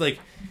often, is like,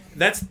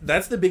 that's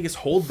the biggest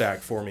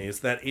holdback for me,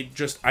 is that it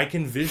just, I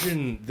can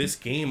vision this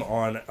game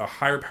on a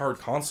higher powered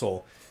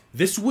console.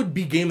 This would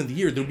be game of the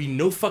year. There'd be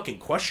no fucking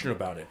question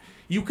about it.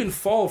 You can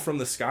fall from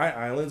the Sky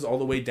Islands all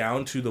the way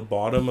down to the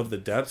bottom of the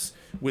depths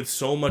with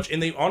so much,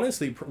 and they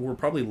honestly were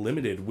probably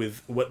limited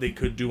with what they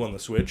could do on the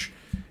Switch,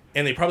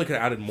 and they probably could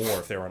have added more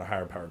if they were on a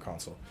higher powered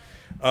console.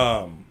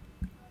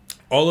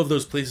 All of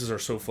those places are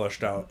so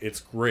fleshed out. It's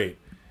great.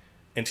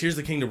 And Tears of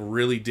the Kingdom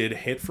really did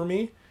hit for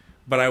me.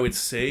 But I would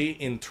say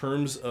in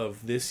terms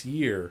of this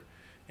year,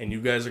 and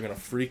you guys are going to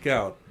freak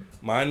out,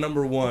 my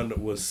number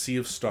one was Sea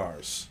of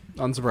Stars.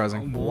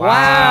 Unsurprising.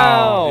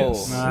 Wow.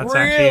 Yes. No, that's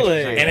Really? actually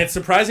interesting. And it's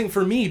surprising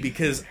for me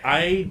because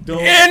I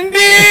don't... Indy!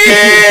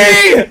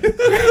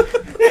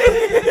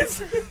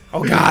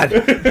 Oh God!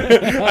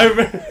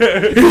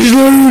 He's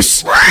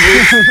loose!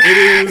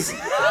 It is...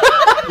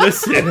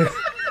 Listen...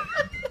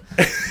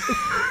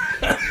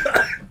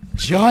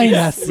 Join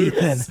us,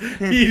 Ethan.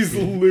 He's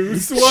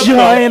loose. What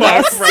Join the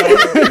fuck, us. bro?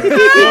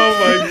 Oh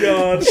my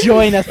god.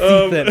 Join us,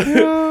 Ethan.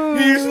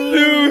 He's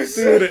loose.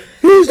 Dude,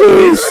 He's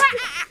loose.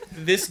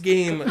 this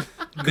game,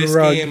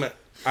 Grug.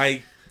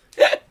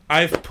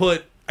 I've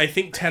put, I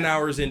think, 10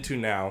 hours into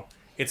now.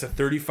 It's a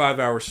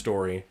 35-hour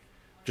story,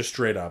 just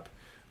straight up.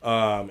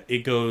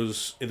 It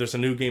goes, there's a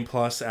new game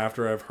plus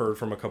after I've heard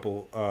from a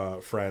couple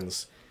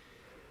friends.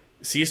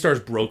 Sea Stars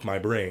broke my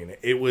brain.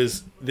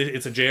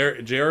 It's a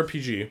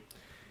JRPG.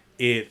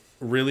 It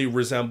really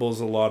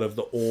resembles a lot of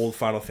the old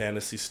Final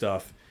Fantasy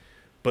stuff,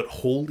 but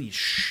holy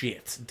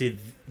shit, did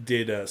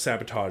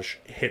Sabotage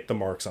hit the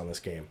marks on this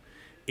game.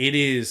 It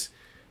is,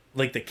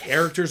 like, the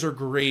characters are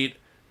great.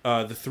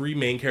 The three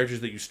main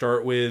characters that you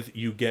start with,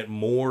 you get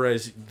more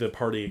as the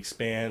party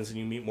expands and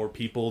you meet more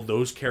people.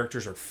 Those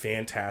characters are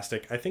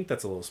fantastic. I think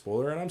that's a little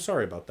spoiler, and I'm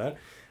sorry about that.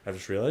 I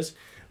just realized.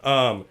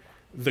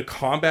 The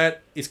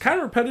combat is kind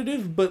of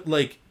repetitive, but,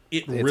 like,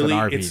 it's really...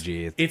 an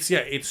RPG.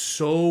 It's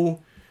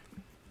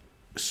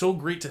so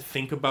great to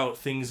think about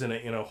things in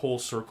a whole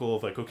circle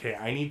of, like, okay,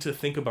 I need to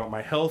think about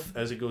my health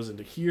as it goes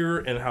into here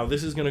and how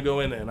this is going to go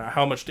in and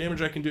how much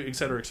damage I can do,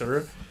 etc.,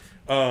 etc.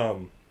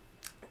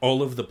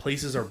 All of the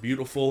places are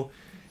beautiful.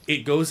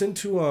 It goes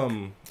into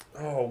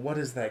what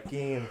is that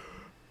game?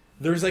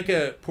 There's like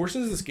a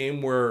portions of this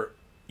game where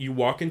you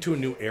walk into a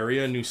new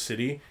area, a new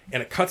city,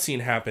 and a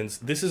cutscene happens.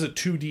 This is a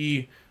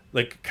 2D,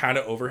 like, kind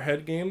of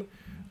overhead game.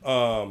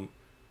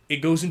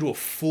 It goes into a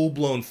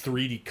full-blown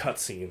 3D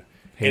cutscene.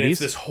 And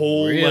it's this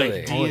whole, Really?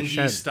 like, Holy D&D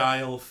shit.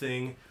 style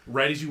thing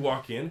right as you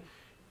walk in.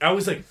 I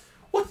was like,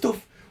 what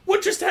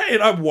just happened?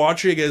 And I'm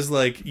watching as,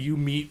 like, you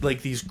meet,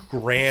 like, these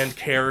grand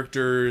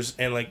characters,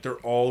 and, like, they're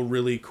all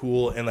really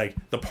cool, and, like,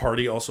 the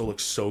party also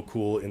looks so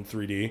cool in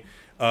 3D.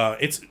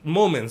 It's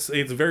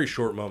very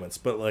short moments,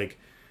 but, like,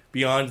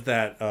 beyond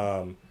that,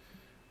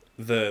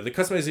 the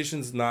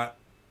customization's not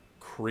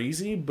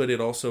crazy, but it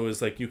also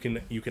is, like, you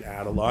can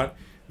add a lot.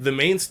 The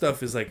main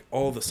stuff is, like,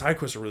 all the side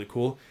quests are really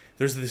cool.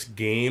 There's this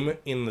game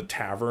in the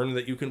tavern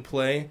that you can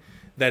play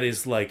that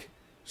is, like,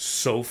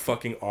 so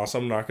fucking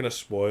awesome. I'm not going to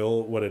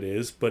spoil what it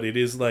is, but it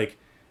is, like,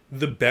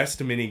 the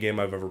best mini game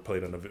I've ever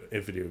played in a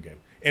video game.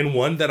 And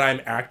one that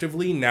I'm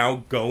actively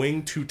now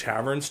going to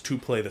taverns to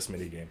play this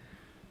mini game.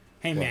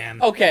 Hey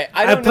man. Okay,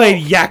 I I don't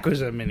played know.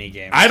 Yakuza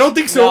minigame. I don't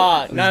think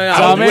so.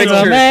 No.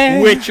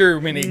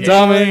 Witcher minigame.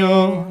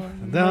 Domingo.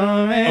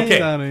 Okay.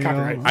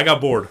 Copyright. I got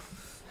bored.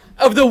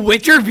 Of the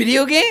Witcher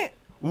video game?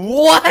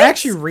 What? I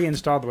actually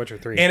reinstalled The Witcher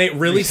 3. And it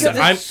really Because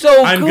I'm it's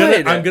so I'm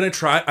good. gonna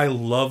try. I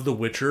love The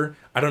Witcher.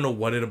 I don't know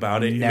what it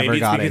about it. Never Maybe it's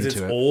got because it's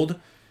into it. old.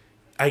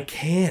 I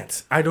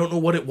can't. I don't know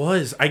what it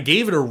was. I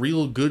gave it a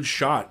real good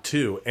shot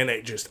too, and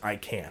I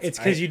can't. It's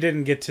because you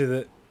didn't get to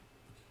the...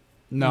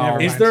 No.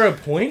 Never Is mind. there a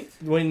point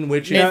when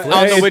which Yeah, it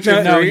on The it's Witcher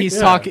not- No, 3? he's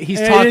Yeah. talking. He's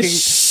Eh, talking.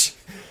 shh.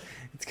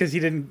 It's because he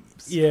didn't...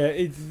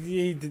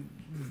 Yeah,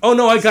 Oh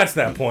no, I got to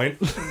that point.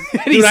 He's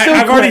Dude, still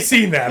I've already quit.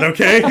 seen that.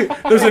 Okay,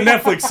 there's a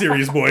Netflix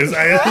series, boys.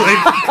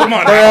 Come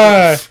on.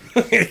 Now.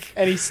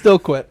 And he still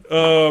quit.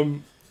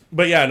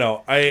 But yeah,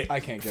 no, I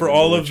can't get for into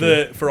all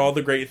Witcher. of all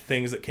the great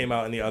things that came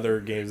out in the other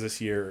games this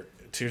year.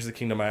 Tears of the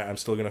Kingdom, I'm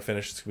still gonna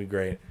finish. It's gonna be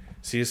great.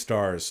 Sea of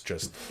Stars,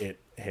 just it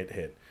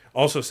hit.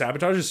 Also,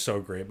 Sabotage is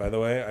so great. By the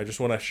way, I just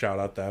want to shout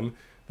out them.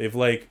 They've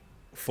like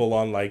full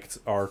on liked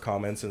our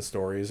comments and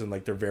stories, and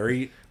like they're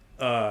very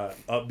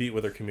upbeat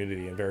with their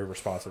community and very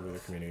responsive with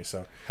their community.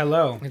 So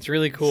Hello. It's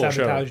really cool.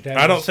 Sabotage Devs.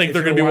 I don't think If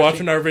they're gonna be you're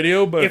watching our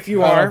video, but If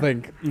you I are, don't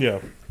think. yeah,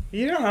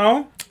 you don't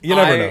know. you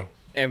never I know.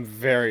 am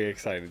very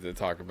excited to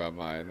talk about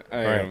mine.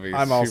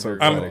 I'm also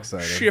I'm quite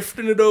excited.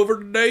 shifting it over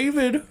to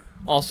David.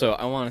 Also,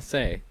 I want to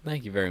say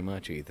thank you very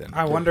much, Ethan.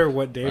 I wonder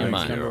what David's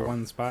Mine. number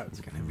one spot is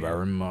going to be.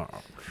 Very much.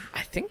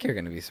 I think you're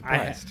going to be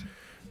surprised.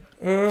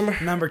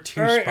 Number 2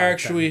 I spot.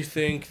 actually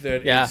think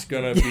that Yeah. it's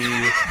gonna be.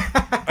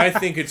 I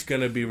think it's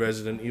gonna be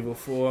Resident Evil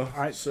 4.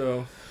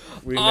 So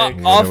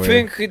remake. I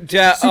think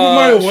that Super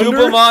Mario Wonder?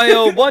 Super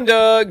Mario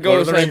Wonder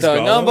goes the at Rings the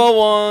Gollum? number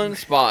 1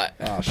 spot.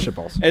 Oh,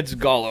 shitballs. It's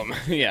Gollum.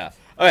 Yeah.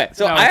 Okay,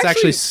 so No, I it's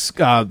actually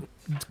actually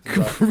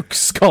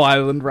Skull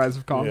Island: Rise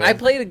of Kong. Yeah. I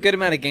played a good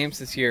amount of games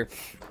this year.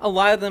 A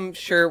lot of them,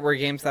 sure, were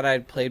games that I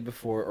had played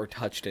before or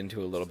touched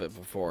into a little bit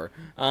before.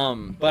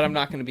 But I'm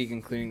not going to be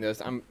including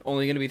those. I'm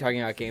only going to be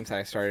talking about games that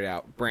I started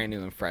out brand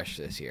new and fresh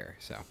this year.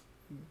 So,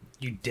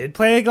 You did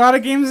play a lot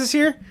of games this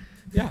year?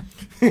 yeah.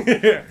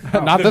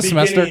 Not The this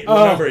semester. beginning-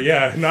 Remember,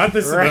 yeah, not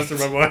this Right.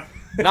 semester, my boy.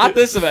 Not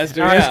this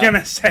semester. I was yeah. going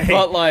to say.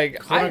 But like,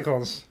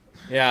 Chronicles.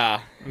 yeah.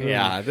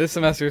 This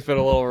semester's been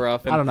a little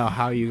rough. And I don't know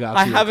how you got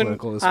I to your haven't.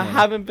 political this I morning.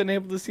 haven't been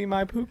able to see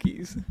my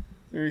pookies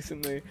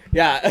recently.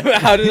 Yeah.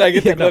 How did I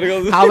get to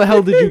clinicals? How the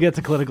hell did you get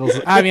to clinicals?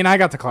 I mean, I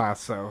got to class,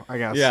 so I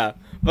guess. Yeah,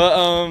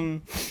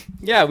 but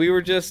yeah, we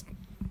were just.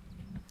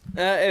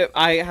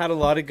 I had a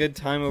lot of good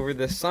time over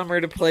this summer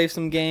to play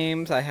some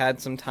games. I had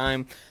some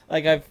time,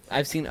 like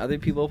I've seen other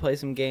people play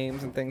some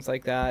games and things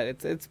like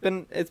that. It's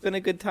been a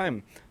good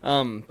time.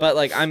 But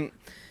like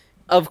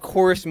of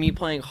course, me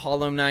playing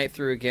Hollow Knight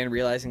through again,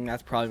 realizing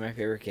that's probably my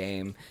favorite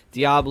game.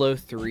 Diablo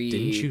 3.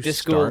 Didn't you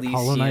Disco start Elysium,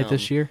 Hollow Knight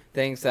this year?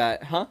 Things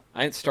that,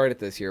 I didn't start it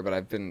this year, but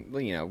I've been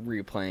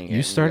replaying it. You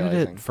and started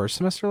realizing- it first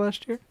semester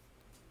last year?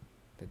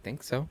 I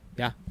think so.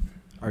 Yeah.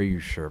 Are you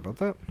sure about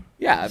that?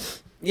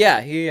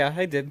 Yeah,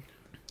 I did.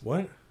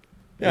 What?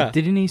 Yeah.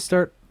 Didn't he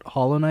start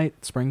Hollow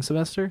Knight spring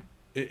semester?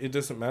 It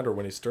doesn't matter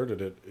when he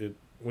started it.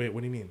 Wait, what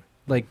do you mean?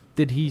 Like,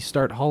 did he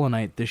start Hollow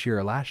Knight this year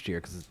or last year?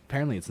 Because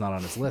apparently it's not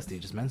on his list. He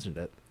just mentioned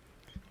it.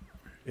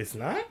 It's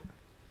not?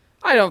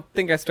 I don't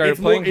think I started It's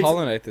more- playing it's-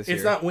 Hollow Knight this year.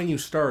 It's not when you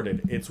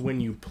started. It's when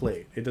you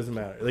played. It doesn't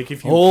matter. Like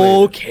if you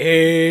played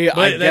Okay, it. I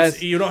But that's,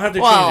 guess. you don't have to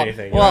Well, change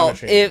anything. You don't have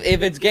to change anything.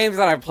 if it's games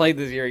that I've played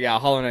this year, yeah,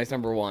 Hollow Knight's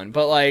number 1.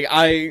 But like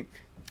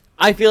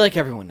I feel like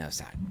everyone knows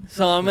that.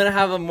 So I'm gonna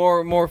have a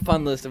more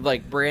fun list of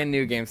like brand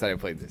new games that I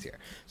played this year.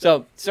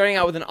 So starting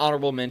out with an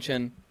honorable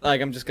mention, like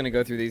I'm just gonna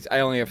go through these. I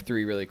only have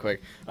 3 really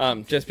quick,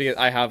 just because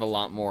I have a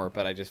lot more,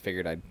 but I just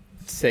figured I'd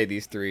say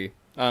these 3.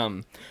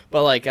 But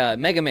like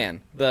Mega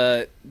Man,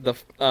 the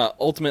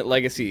Ultimate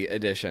Legacy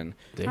Edition,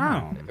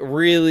 Damn.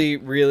 really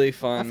really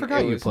fun. I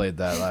forgot It you was- played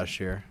that last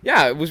year.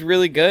 Yeah, it was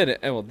really good.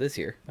 Well, this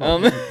year.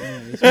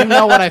 You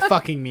know what I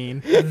fucking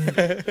mean.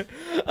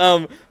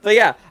 But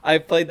yeah, I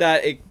played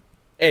that.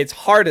 It's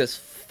hard as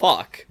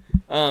fuck.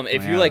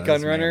 If you yeah, like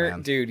that's Mega Gunrunner,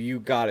 Man. dude, you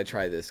gotta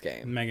try this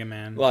game. Mega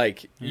Man.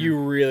 Like, you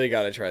really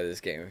gotta try this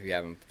game if you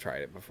haven't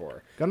tried it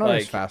before.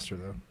 Gunrunner's like, faster,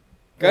 though.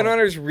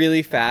 Gunrunner's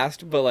really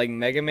fast, but like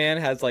Mega Man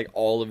has like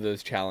all of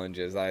those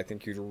challenges that I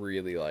think you'd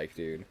really like,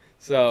 dude.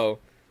 So,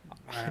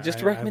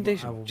 just a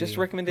recommendation. I will Just a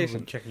be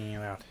recommendation. checking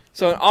it out.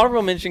 So an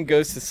honorable mention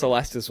goes to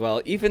Celeste as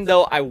well, even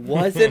though I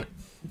wasn't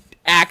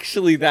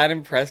actually that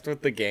impressed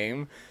with the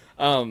game.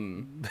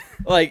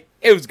 Like,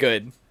 it was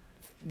good.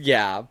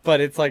 Yeah,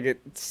 but it's like a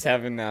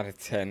 7 out of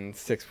 10,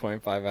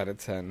 6.5 out of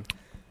 10.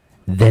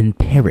 Then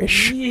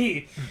perish.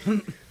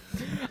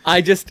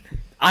 I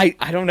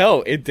don't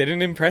know. It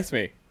didn't impress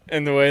me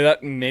in the way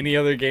that many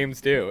other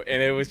games do.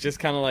 And it was just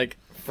kind of like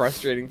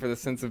frustrating for the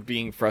sense of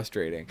being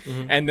frustrating.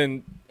 And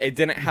then it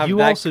didn't have You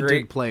that also great...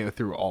 did play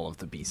through all of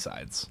the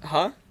B-sides.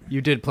 Huh?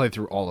 You did play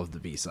through all of the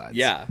B-sides.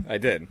 Yeah, I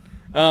did.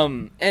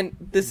 And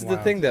this is the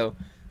Wild. thing, though.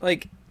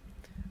 Like,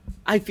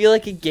 I feel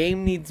like a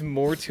game needs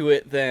more to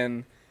it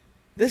than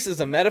this is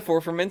a metaphor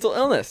for mental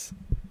illness.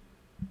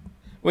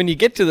 When you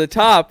get to the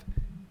top,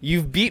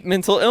 you've beat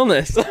mental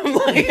illness. I'm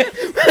like,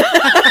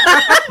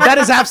 That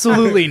is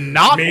absolutely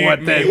not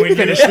what they when you-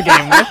 finished the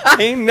game with.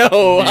 I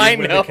know.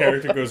 When the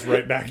character goes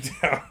right back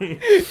down.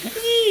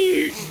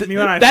 Me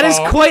when I That is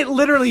fall, quite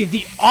literally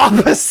the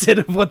opposite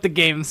of what the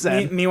game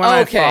said. me when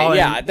I Okay, fall.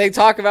 yeah, and- they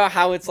talk about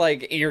how it's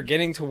like you're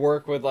getting to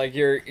work with like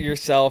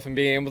yourself and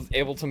being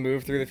able to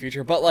move through the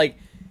future, but like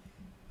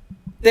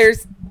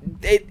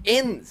it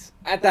ends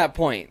at that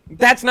point.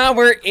 That's not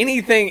where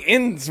anything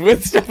ends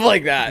with stuff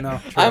like that. No,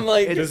 true. I'm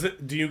like,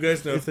 Do you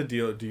guys know if the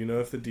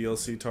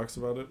DLC talks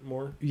about it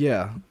more?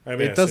 Yeah, I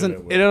mean, I it doesn't.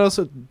 assume it It, would.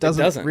 also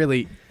doesn't, doesn't.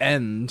 really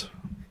end.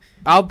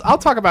 I'll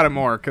talk about it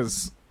more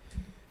because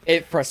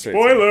it frustrates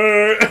me.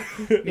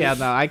 Spoiler. yeah,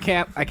 no, I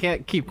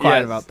can't keep quiet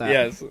Yes, about that.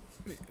 Yes,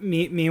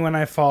 me when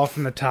I fall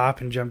from the top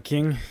and jump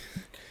king.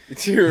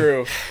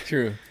 true.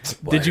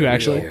 Did you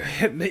actually?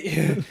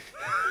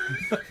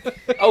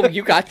 Oh,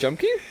 you got Jump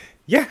King?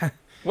 Yeah.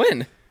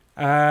 When?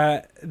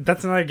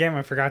 That's another game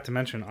I forgot to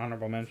mention.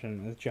 Honorable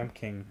mention is Jump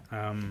King.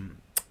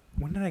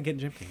 When did I get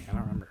Jump King? I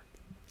don't remember.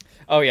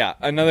 Oh yeah,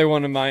 another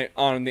one of my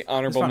on the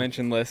honorable fun.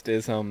 mention list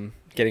is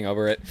Getting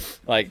Over It.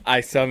 Like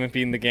I still haven't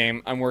beaten the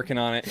game. I'm working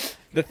on it.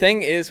 The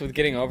thing is with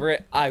Getting Over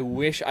It, I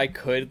wish I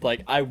could.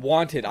 Like I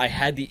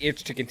had the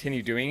itch to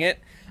continue doing it.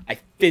 I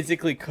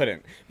physically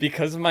couldn't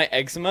because of my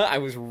eczema. I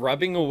was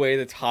rubbing away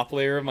the top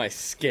layer of my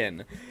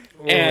skin,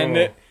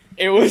 and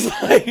it was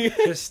like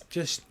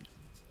Just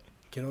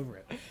get over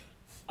it.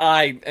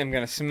 I am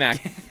gonna smack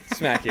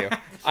you.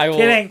 I will.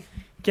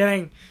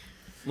 Kidding.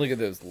 Look at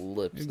those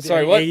lips.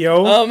 Sorry, what? Hey,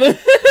 yo.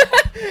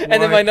 And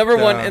then my number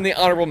What one the- in the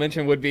honorable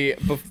mention would be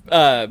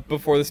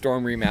Before the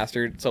Storm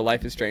Remastered. So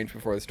Life is Strange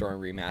Before the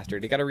Storm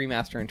Remastered. It got a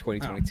remaster in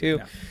 2022.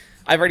 yeah.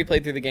 I've already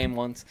played through the game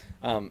once.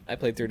 I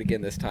played through it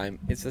again this time.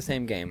 It's the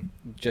same game,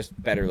 just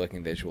better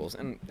looking visuals,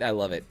 and I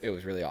love it. It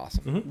was really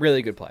awesome.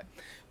 Really good play.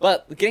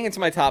 But getting into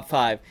my top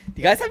 5,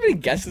 do you guys have any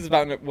guesses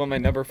about what my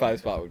number 5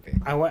 spot would be?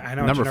 I know what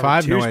Number your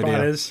 5, two no spot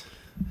idea. is.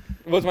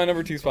 What's my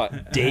number 2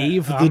 spot?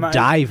 Dave the I'm not-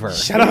 Diver.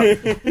 Shut up.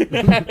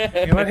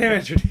 Hey, let him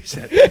introduce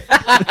it.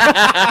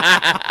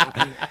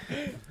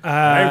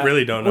 I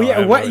really don't know. Well, I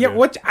have no what? Yeah, idea.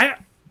 what?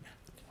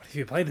 What have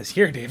you played this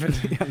year, David?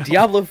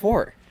 Diablo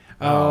 4.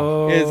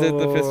 Oh, Is it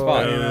the fifth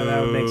spot? Yeah,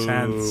 that would make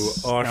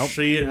sense. Oh, Nope.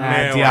 shit, Ah,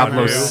 man.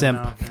 Diablo I do. simp.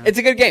 No. It's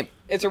a good game.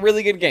 It's a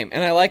really good game,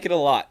 and I like it a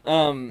lot.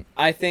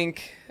 I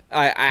think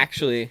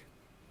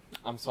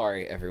I'm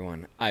sorry,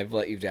 everyone. I've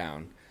let you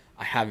down.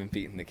 I haven't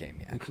beaten the game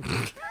yet.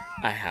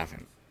 I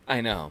haven't. I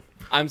know.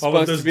 I'm All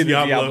of supposed those to be the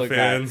Diablo Diablo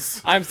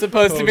fans. guy. I'm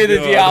supposed to Oh, be the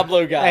God.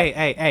 Diablo guy.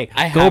 Hey!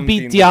 I Go haven't beat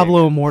beaten the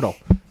Diablo Immortal.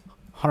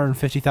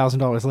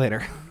 $150,000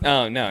 later.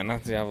 Oh no,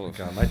 not Diablo.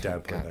 God, my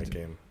dad played that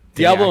game.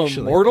 Diablo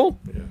actually? Immortal?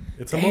 Yeah.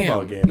 It's a Damn,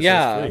 mobile game. So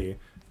yeah.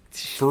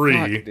 it's free.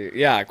 Fuck, dude.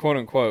 Yeah, quote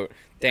unquote.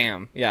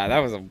 Damn. Yeah, that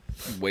was a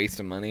waste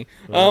of money.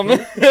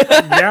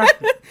 Yeah.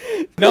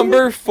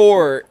 Number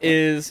 4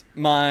 is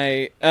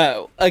my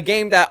a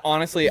game that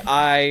honestly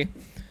I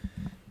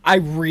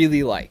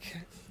really like,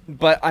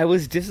 but I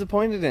was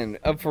disappointed in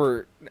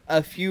for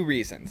a few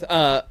reasons.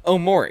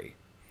 Omori.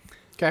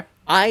 Okay.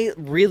 I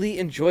really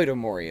enjoyed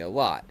Omori a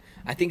lot.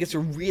 I think it's a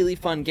really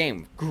fun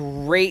game.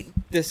 Great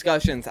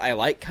discussions. I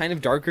like kind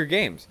of darker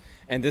games,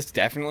 and this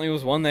definitely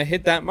was one that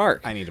hit that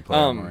mark. I need to play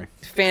Omori.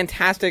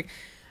 Fantastic.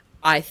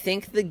 I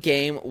think the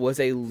game was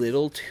a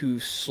little too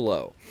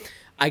slow.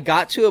 I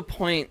got to a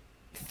point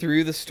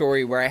through the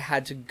story where I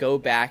had to go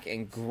back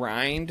and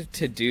grind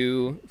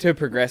to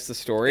progress the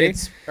story.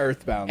 It's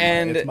Earthbound.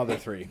 And- it's Mother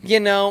 3. You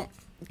know,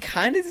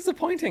 kind of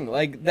disappointing.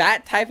 Like,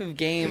 that type of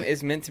game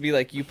is meant to be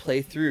like you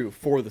play through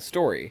for the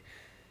story.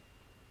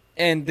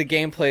 And the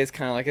gameplay is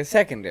kind of like a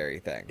secondary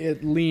thing.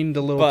 It leaned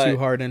a little But- too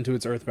hard into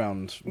its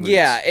Earthbound roots.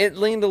 Yeah, it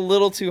leaned a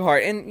little too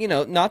hard. And, you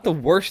know, not the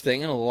worst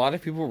thing, and a lot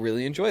of people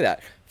really enjoy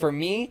that. For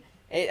me,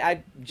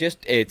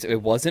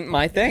 it wasn't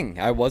my thing.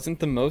 I wasn't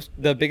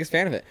the biggest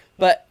fan of it.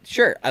 But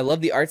sure, I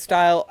love the art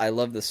style, I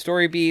love the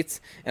story beats,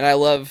 and I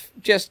love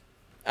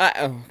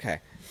okay.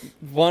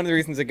 One of the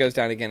reasons it goes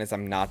down again is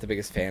I'm not the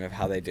biggest fan of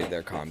how they did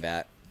their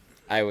combat.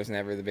 I was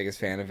never the biggest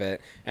fan of it,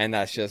 and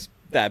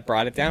that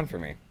brought it down for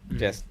me.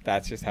 That's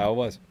just how it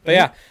was. But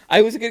yeah,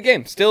 it was a good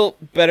game. Still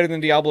better than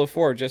Diablo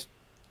 4, just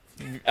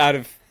out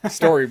of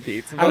story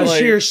beats. Out But, of like,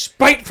 sheer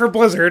spite for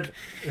Blizzard.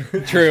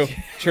 true.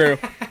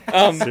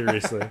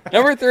 Seriously.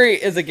 Number 3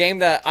 is a game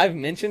that I've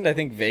mentioned, I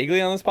think,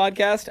 vaguely on this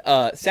podcast.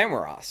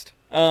 Samorost.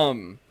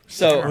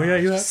 Oh yeah,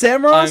 you have.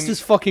 Samorost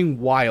is fucking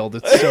wild.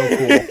 It's so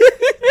cool.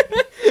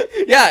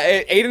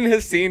 Yeah, Aiden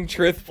has seen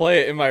Trith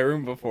play it in my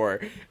room before.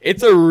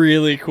 It's a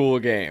really cool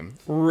game.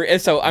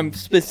 So I'm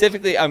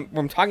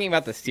talking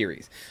about the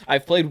series.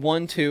 I've played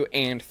 1, 2,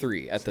 and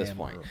 3 at this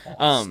point.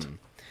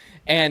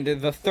 And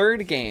the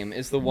third game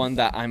is the one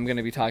that I'm going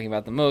to be talking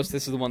about the most.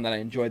 This is the one that I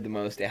enjoyed the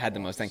most. It had the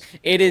most thing.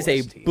 It is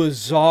a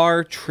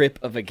bizarre trip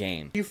of a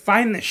game. You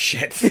find this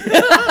shit.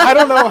 I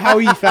don't know how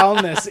he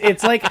found this.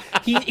 It's like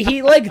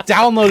he like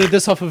downloaded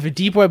this off of a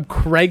deep web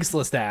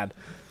Craigslist ad.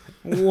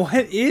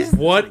 What is?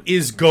 What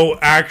is I going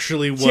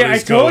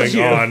told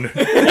you. on?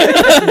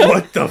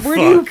 What the Where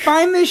do you fuck?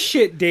 find this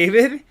shit,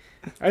 David?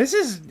 This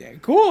is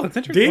cool. It's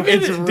interesting. David,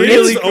 It's David's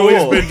really always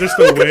cool. been just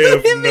a way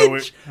of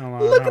knowing.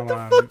 Look at the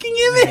fucking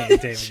Hey,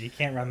 David, you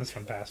can't run this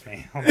one past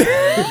me. Hold on.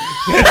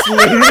 That's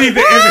literally the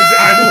image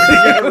I'm looking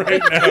at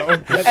right now.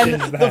 What And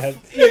is the that?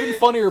 even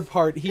funnier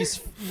part, he's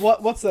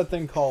what's that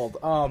thing called?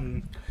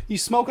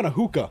 He's smoking a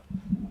hookah.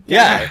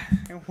 Yeah.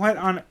 What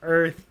on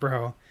earth,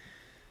 bro?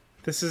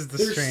 This is the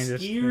There's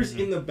strangest. skiers thing.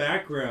 in the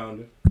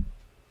background.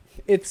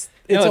 It's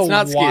No, it's a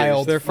not skiers,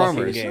 wild they're fucking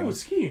farmers. game. No,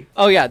 ski.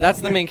 Oh yeah, that's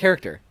the main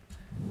character.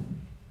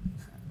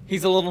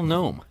 He's a little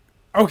gnome.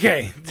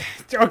 Okay.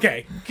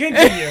 Okay.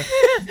 Continue.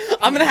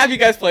 I'm gonna have you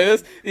guys play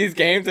these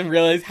games and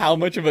realize how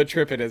much of a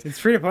trip it is. It's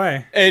free to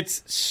play.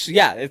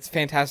 It's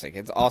fantastic.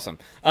 It's awesome.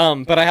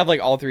 But I have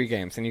like all 3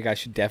 games, and you guys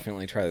should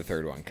definitely try the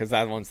 3rd one because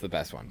that one's the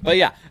best one. But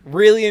yeah,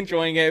 really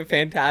enjoying it.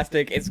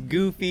 Fantastic. It's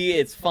goofy.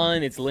 It's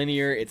fun. It's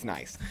linear. It's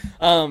nice.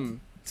 Turns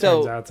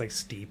So out it's like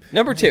steep.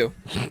 number 2,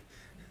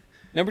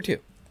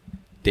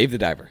 Dave the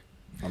Diver.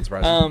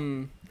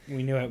 Unsurprising.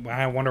 We knew it.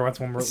 I wonder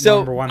what's number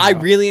So one. I though.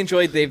 really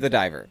enjoyed Dave the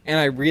Diver, and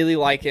I really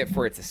like it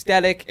for its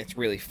aesthetic. It's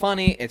really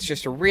funny. It's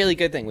just a really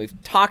good thing. We've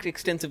talked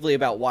extensively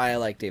about why I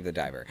like Dave the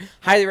Diver.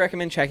 Highly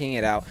recommend checking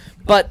it out.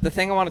 But the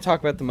thing I want to talk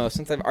about the most,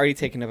 since I've already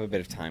taken up a bit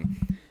of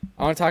time,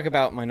 I want to talk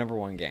about my number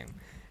 1 game.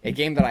 A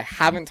game that I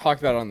haven't talked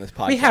about on this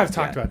podcast. We have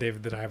talked yet. about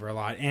David the Diver a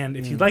lot, and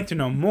if you'd like to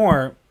know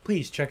more,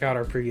 please check out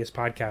our previous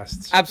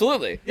podcasts.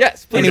 Absolutely.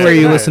 Yes. Please Anywhere check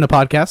it you out. listen to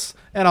podcasts.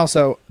 And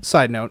also,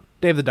 side note,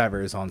 Dave the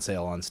Diver is on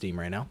sale on Steam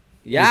right now.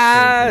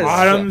 Yes.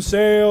 Autumn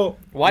sale.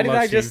 Why did Love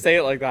I just Steam. say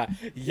it like that?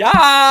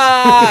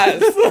 Yes.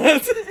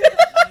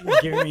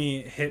 Give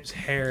me hips,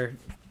 hair.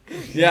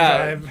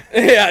 yeah. vibe.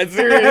 Yeah.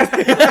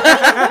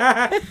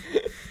 Serious.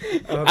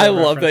 Oh, I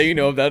love reference. that you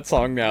know that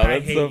song now. I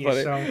That's hate so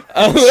you funny.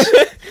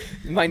 so.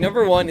 My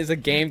number 1 is a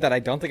game that I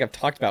don't think I've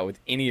talked about with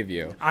any of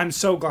you. I'm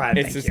so glad.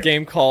 It's Thank this you.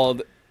 game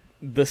called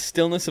The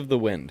Stillness of the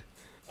Wind.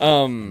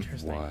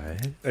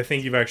 Interesting. I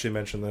think you've actually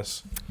mentioned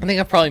this. I think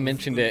I've probably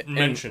mentioned it.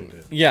 Mentioned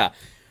it. Yeah.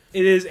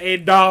 It is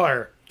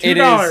 $1. It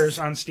 $2 is-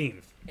 on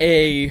Steam.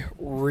 A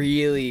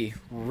really,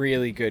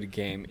 really good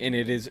game, and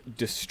it is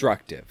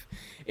destructive.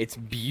 It's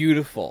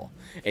beautiful.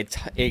 It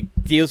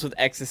deals with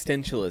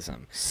existentialism.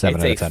 7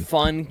 it's out a of 10.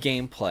 fun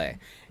gameplay.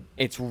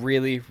 It's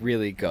really,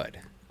 really good.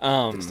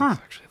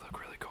 Actually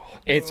look really cool.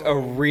 It's a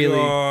really,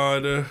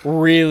 God.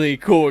 really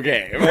cool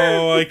game.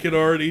 Oh, I can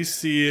already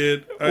see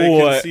it. I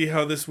What? can see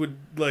how this would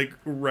like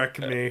wreck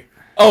me.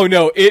 Oh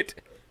no, it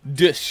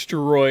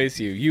destroys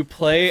you. You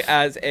play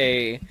as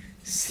a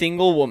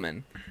single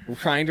woman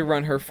trying to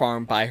run her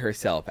farm by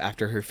herself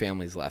after her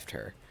family's left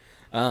her.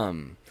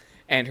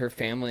 And her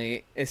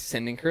family is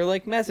sending her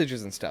like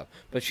messages and stuff,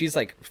 but she's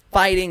like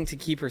fighting to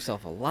keep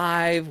herself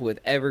alive with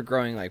ever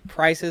growing like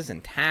prices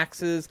and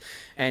taxes,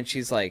 and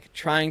she's like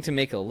trying to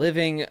make a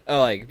living,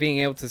 like being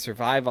able to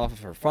survive off of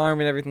her farm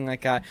and everything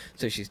like that.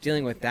 So she's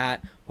dealing with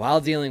that while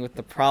dealing with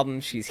the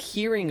problems she's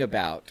hearing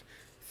about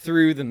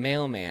through the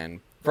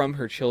mailman from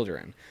her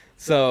children.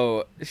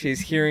 So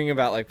she's hearing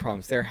about like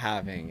problems they're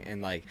having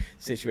and like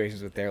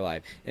situations with their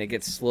life, and it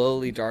gets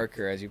slowly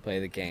darker as you play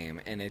the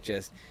game, and it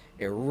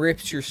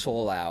rips your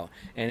soul out,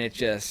 and it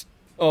just,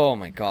 oh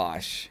my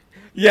gosh.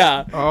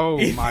 Yeah. Oh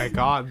my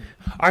god.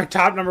 Our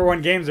top number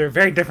 1 games are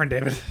very different,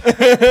 David.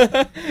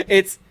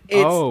 It's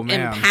Oh,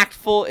 man.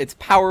 impactful, it's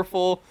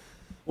powerful.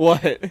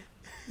 What?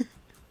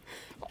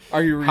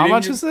 Are you reading? How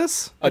much is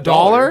this? $1.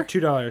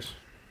 $2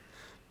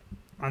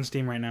 on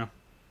Steam right now.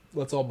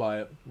 Let's all buy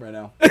it right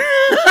now.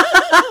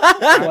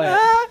 Play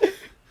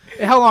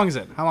it. How long is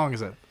it?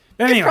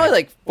 It's probably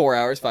like 4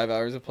 hours, 5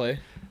 hours of play.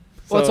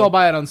 Let's So- all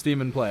buy it on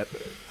Steam and play it.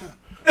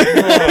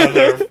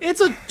 Oh,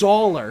 It's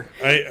 $1.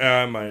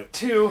 I might.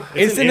 2.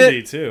 It's Isn't an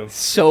it indie too.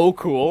 so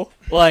cool.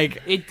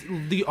 Like,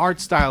 The art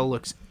style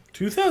looks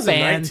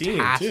 2019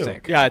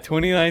 fantastic. too. yeah,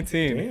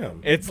 2019.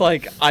 Damn. It's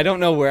like, I don't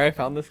know where I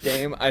found this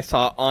game. I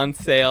saw it on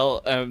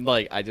sale, and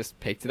like I just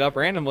picked it up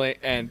randomly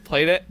and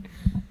played it.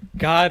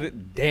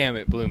 God damn,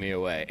 it blew me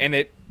away.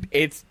 And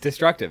it's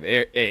destructive.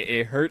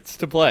 It hurts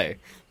to play.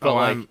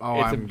 But it's a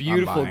I'm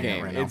beautiful buying it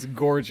game. right now. It's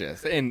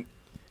gorgeous and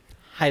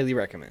highly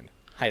recommend.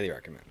 Highly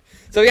recommend.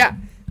 So yeah,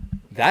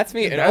 that's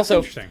me. And That's also,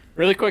 interesting.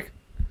 really quick,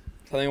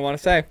 something I want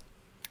to say.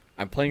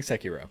 I'm playing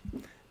Sekiro.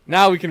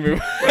 Now we can move.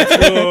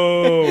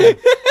 Whoa.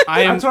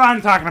 That's what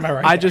I'm talking about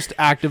right I now. just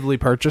actively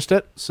purchased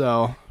it,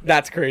 so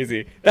That's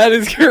crazy. That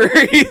is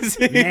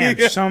crazy. Man,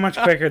 so much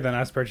quicker than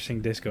us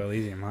purchasing Disco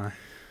Elysium, huh?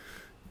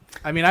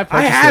 I mean I I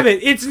purchased have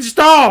it. It's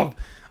installed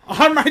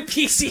on my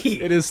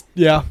PC. It is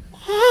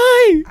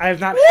Why? I have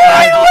not.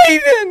 Why,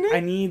 Layden? I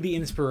need the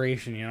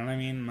inspiration. You know what I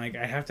mean? Like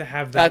I have to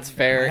have that. That's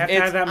fair. I have to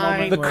It's- have that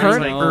moment. the where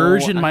current it's like,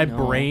 urge in I my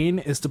know. brain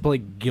is to play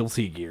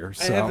Guilty Gear.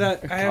 So I have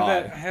that. I have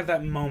that. God. I have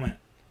that moment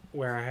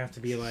where I have to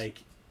be like,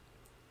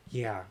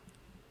 yeah,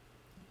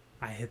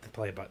 I hit the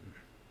play button,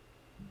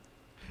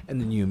 and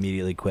then you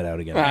immediately quit out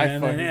again. I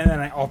and then fucking-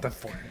 I alt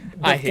F4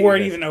 I hate before it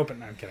this. even opened.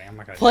 No, I'm kidding. I'm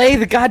not gonna Play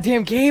the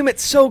goddamn game.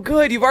 It's so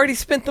good. You've already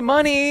spent the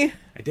money.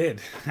 I did.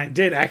 I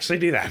did actually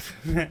do that,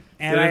 and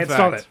Good I in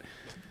installed fact. it.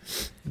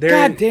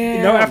 God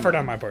damn. No effort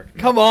on my part.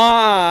 Come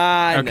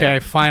on. Okay,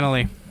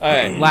 finally. All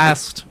right.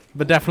 Last,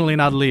 but definitely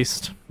not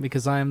least,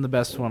 because I am the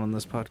best one on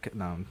this podcast.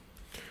 No.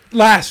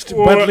 Last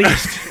but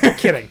least.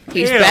 Kidding.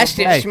 He's Damn. best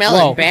at Hey,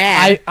 smelling whoa,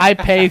 bad. I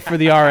pay for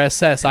the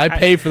RSS. I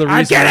pay for the I'm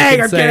reason I kidding,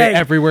 can I'm say kidding.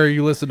 everywhere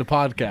you listen to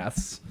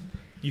podcasts.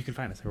 You can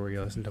find us everywhere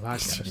you listen to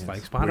podcasts,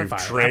 like We've Spotify.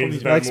 trained Apple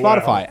them Like well.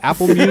 Spotify,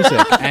 Apple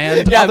Music,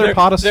 and yeah, other their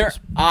podcasts.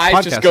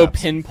 eyes just go apps.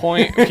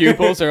 pinpoint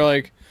pupils. They're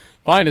like,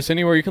 find us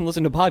anywhere you can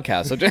listen to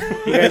podcasts.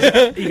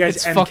 You guys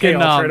It's MK fucking,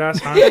 Ultra'd us,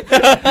 huh?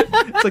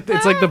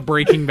 It's like the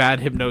Breaking Bad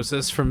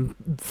hypnosis from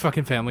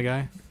fucking Family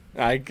Guy.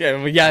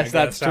 Yes,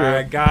 that's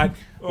true. God.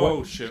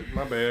 Oh shit,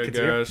 my bad,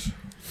 Continue. guys.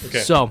 Okay.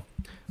 So,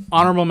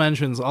 honorable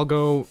mentions. I'll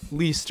go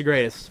least to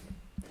greatest.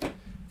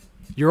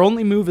 Your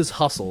only move is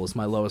hustle is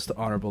my lowest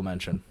honorable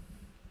mention.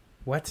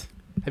 What?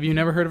 Have you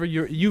never heard of it?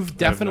 You've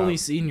definitely not.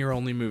 seen Your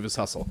Only Move is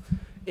Hustle.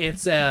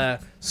 It's a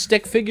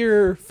stick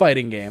figure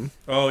fighting game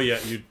Oh yeah,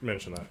 you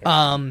mentioned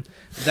that.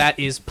 that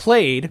is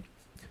played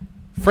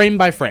frame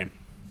by frame.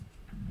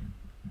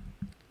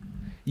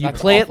 You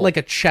That's play awful. it like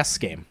a chess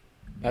game.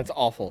 That's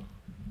awful.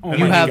 Oh And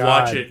you then have-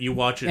 you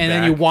watch it, and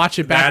then back. you watch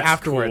it back That's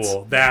afterwards.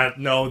 Cool.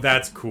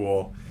 That's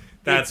cool.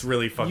 That's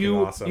really fucking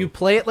awesome. You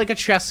play it like a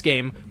chess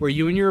game where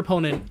you and your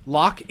opponent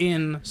lock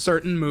in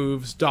certain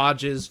moves,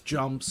 dodges,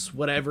 jumps,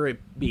 whatever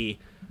it be.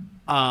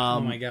 Oh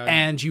my God.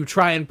 And you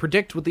try and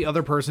predict what the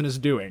other person is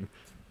doing.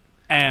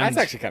 And That's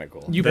actually kind of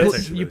cool. you That's pl-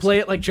 actually you really play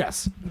it like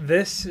chess.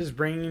 This is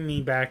bringing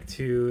me back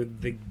to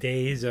the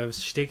days of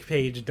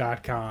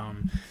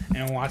stickpage.com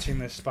and watching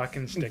this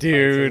fucking stick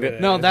Dude.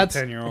 fights No, as a that's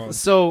 10-year-old.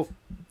 so.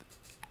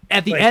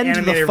 At the Like end, the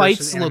animated fights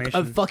versus look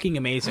animation. fucking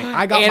amazing.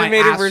 I got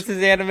Animated my ass,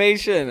 versus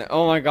animation.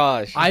 Oh my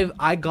gosh.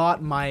 I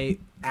got my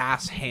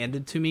ass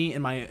handed to me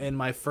in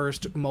my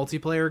first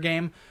multiplayer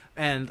game,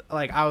 and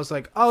like I was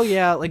like, oh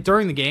yeah, like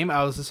during the game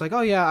I was just like,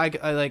 oh yeah, I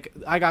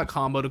got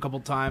comboed a couple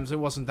times. It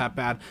wasn't that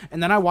bad,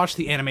 and then I watched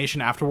the animation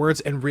afterwards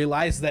and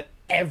realized that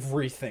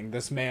everything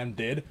this man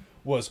did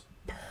was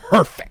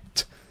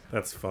perfect.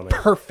 That's funny.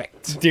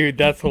 Perfect. Dude,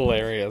 that's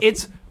hilarious.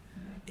 It's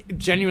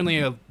genuinely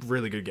a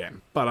really good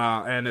game, but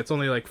and it's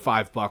only like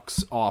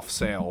 $5 off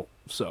sale,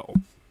 so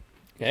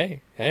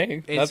hey,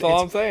 that's It's- all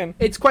it's- I'm saying.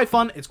 it's quite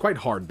fun. It's quite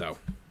hard though,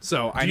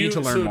 so I need to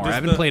learn more. I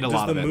haven't played a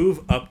lot of Does it. the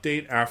move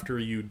update after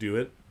you do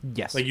it?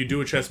 Yes. Like you do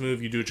a chess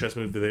move,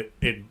 that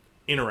it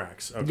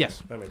interacts. Okay.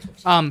 Yes. That makes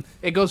sense.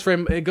 It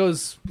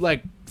goes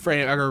like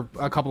frame or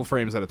a couple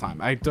frames at a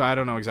time. I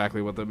don't know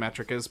exactly what the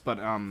metric is, but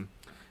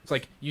it's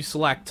like you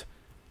select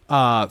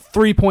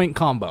 3-point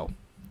combo,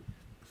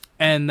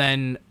 and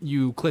then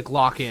you click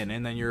lock in,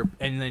 and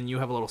then you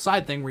have a little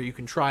side thing where you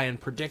can try and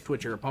predict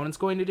what your opponent's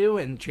going to do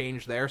and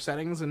change their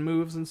settings and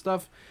moves and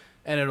stuff,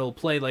 and it'll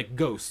play like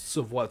ghosts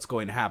of what's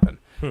going to happen,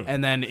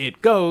 and then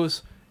it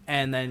goes,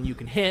 and then you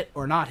can hit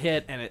or not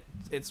hit, and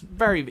it's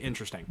very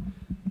interesting.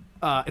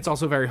 It's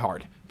also very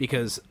hard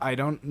because I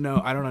don't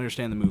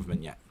understand the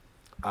movement yet,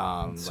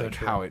 so like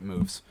true. how it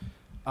moves.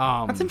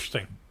 That's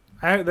interesting.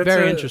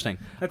 Very interesting.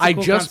 That's a I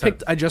cool just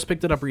concept.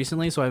 picked it up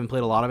recently, so I haven't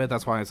played a lot of it.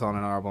 That's why it's on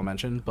an honorable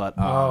mention. But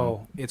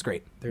it's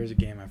great. There's a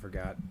game I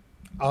forgot.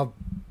 I'll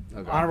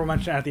Okay. honorable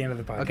mention at the end of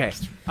the podcast. Okay.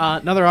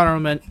 Another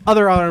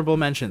other honorable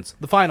mentions.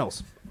 The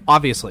finals.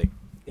 Obviously,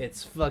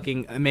 it's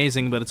fucking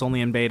amazing, but it's only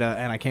in beta,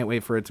 and I can't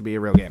wait for it to be a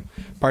real game.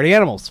 Party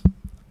Animals.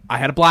 I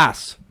had a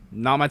blast.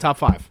 Not my top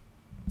 5.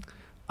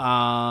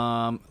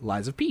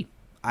 Lies of P.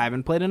 I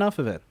haven't played enough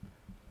of it,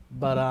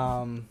 but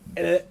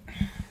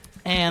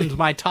And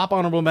my top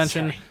honorable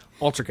mention,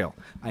 Ultra Kill.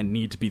 I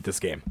need to beat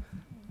this game.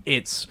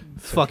 It's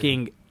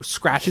fucking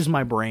scratches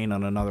my brain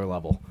on another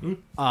level. You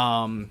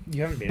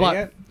haven't beat But it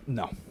yet?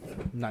 no,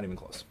 not even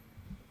close.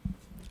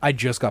 I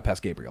just got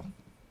past Gabriel.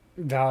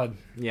 Valid.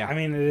 Yeah. I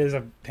mean, it is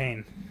a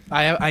pain.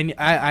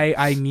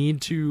 I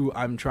need to.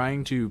 I'm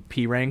trying to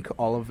P rank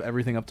all of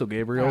everything up till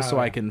Gabriel so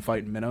I can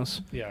fight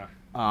Minos. Yeah.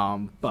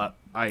 But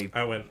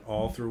I went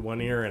all through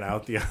one ear and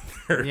out the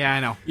other. yeah I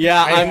know.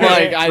 Yeah, I'm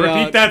like, I know.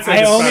 Repeat that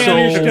I sentence. only so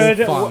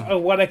understood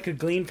fun. what I could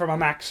glean from a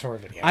Max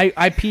Sword video.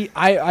 I P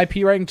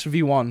ranked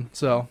V1,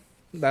 so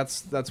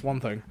that's one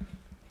thing.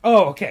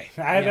 Oh, okay.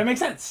 That makes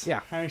sense. Yeah.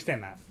 I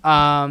understand that.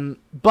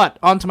 But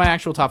on to my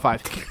actual top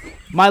 5.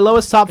 My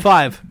lowest top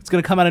 5. It's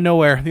going to come out of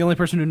nowhere. The only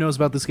person who knows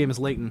about this game is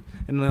Leighton,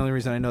 and the only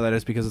reason I know that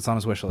is because it's on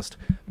his wish list.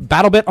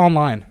 BattleBit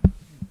Online.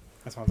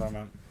 That's what I'm talking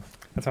about.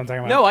 That's what I'm talking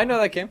about. No, I know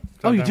that game.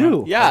 Oh, you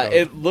do? Yeah,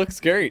 it looks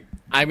great.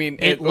 I mean,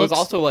 it was looks-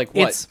 also like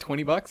what, it's-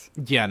 $20?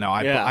 Yeah, no,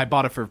 Yeah. I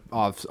bought it for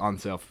on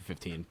sale for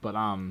 15, but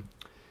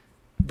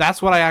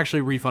that's what I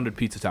actually refunded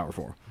Pizza Tower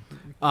for.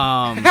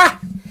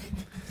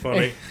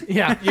 Funny.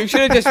 Yeah. You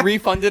should have just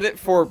refunded it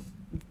for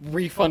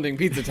refunding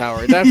Pizza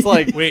Tower. That's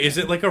like, Wait, is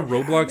it like a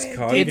Roblox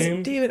COD It's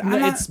game? David, No,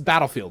 I'm not- it's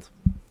Battlefield.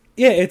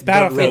 yeah, it's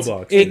Battlefield.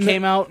 Roblox. It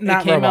came out.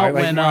 Not It came Roblox, out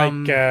like, when more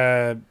like, you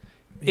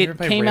ever it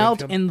play came out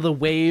Battlefield? in the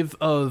wave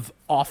of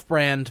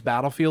off-brand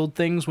Battlefield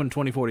things when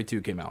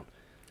 2042 came out.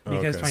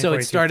 because Okay. So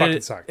 2042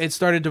 fucking sucked. it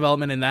started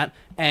development in that,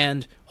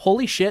 and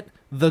holy shit,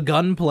 the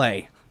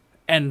gunplay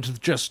and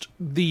just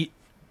the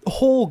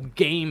whole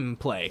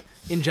gameplay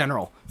in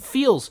general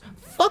feels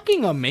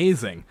fucking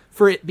amazing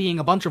for it being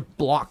a bunch of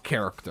block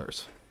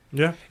characters.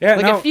 Yeah. Yeah,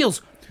 Like, no, it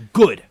feels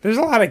good. there's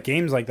a lot of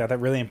games like that that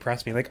really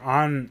impress me. Like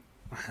I'm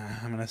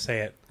gonna say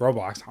it,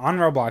 Roblox. On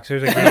Roblox,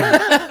 there's a game.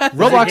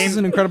 Roblox game- is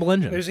an incredible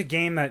engine. There's a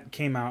game that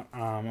came out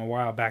a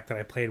while back that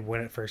I played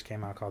when it first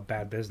came out called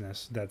Bad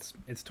Business.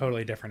 It's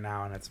totally different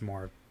now and it's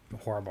more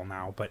horrible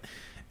now. But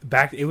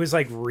back it was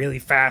like really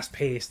fast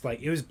paced.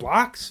 Like it was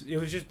blocks. It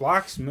was just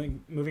blocks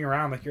moving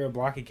around like you're a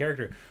blocky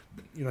character,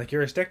 like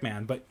you're a stick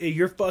man. But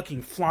you're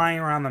fucking flying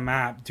around the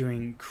map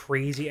doing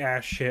crazy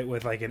ass shit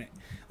with like an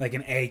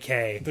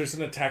AK. There's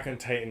an Attack on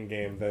Titan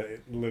game that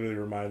it literally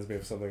reminds me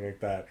of something like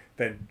that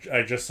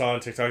I just saw on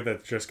TikTok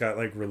that just got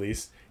like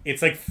released.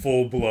 It's like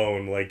full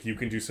blown, like you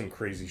can do some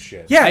crazy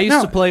shit. Yeah, I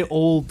used to play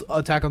old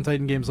Attack on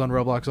Titan games on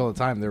Roblox all the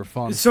time. They were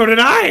fun. So did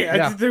I.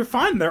 Yeah. They're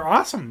fun. They're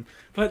awesome.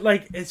 But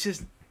like, it's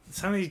just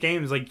some of these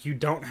games. Like, you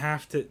don't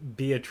have to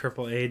be a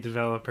AAA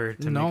developer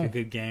to make a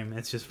good game.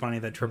 It's just funny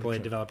that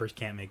AAA developers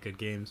can't make good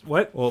games.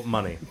 What? Well,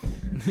 money.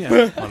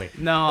 Yeah. Money.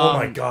 No. Oh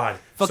my god.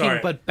 Fucking, Sorry.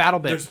 but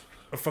BattleBit. There's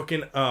a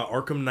fucking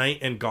Arkham Knight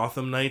and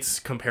Gotham Knights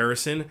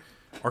comparison.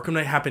 Arkham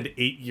Knight happened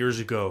 8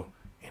 years ago,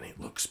 and it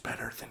looks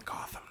better than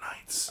Gotham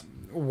Knights.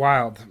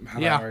 Wild how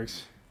Yeah. that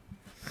works.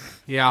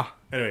 Yeah.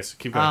 Anyways,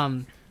 keep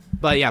going.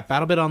 But yeah,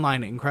 BattleBit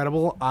Online,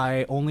 incredible.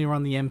 I only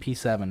run the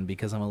MP7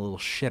 because I'm a little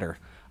shitter.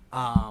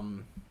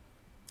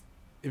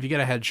 If you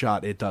get a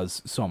headshot, it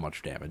does so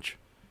much damage,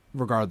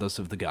 regardless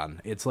of the gun.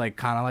 It's like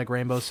kind of like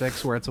Rainbow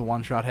Six, where it's a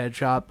one-shot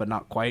headshot, but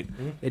not quite.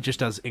 It just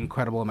does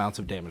incredible amounts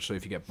of damage. So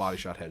if you get body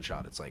shot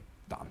headshot, it's like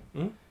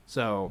done.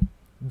 So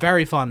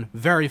very fun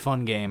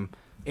game.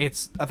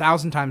 It's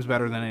 1,000 times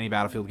better than any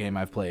Battlefield game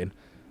I've played.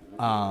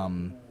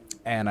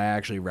 And I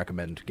actually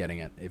recommend getting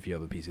it if you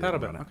have a PC. that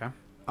can run it. Okay.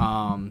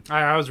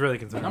 I was really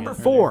concerned. Number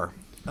 4,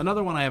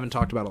 another one I haven't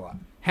talked about a lot.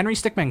 Henry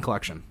Stickmin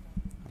Collection.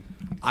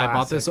 I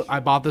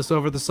bought this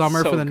over the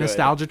summer So for the good.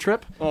 nostalgia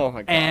trip. Oh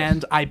my gosh.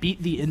 And I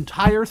beat the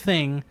entire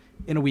thing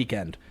in a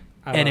weekend.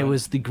 And it love it.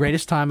 was the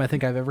greatest time I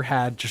think I've ever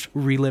had, just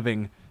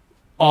reliving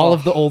all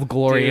of the old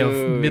glory of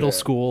dude. middle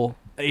school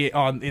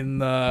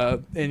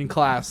in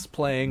class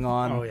playing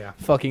on Oh, yeah.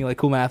 fucking like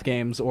cool math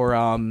games or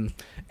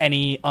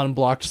any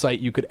unblocked site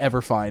you could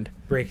ever find.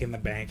 Breaking the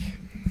bank.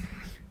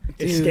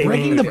 Dude,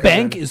 Breaking the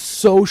Bank is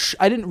so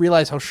I didn't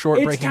realize how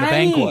short Breaking the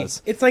Bank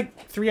was. It's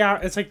like 3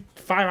 hours. It's like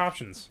 5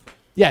 options.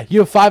 Yeah, you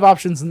have 5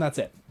 options and that's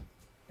it.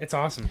 It's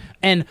awesome.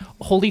 And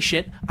holy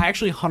shit, I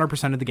actually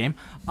 100%ed the game.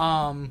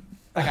 I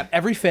got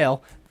every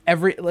fail,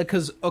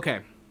 because okay.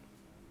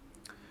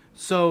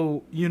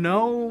 So,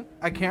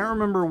 I can't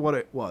remember what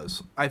it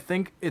was. I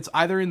think it's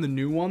either in the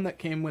new one that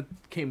came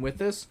with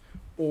this,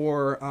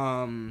 or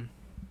I'm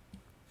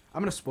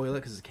gonna spoil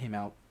it because it came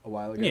out a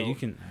while ago. Yeah, you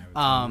can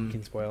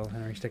spoil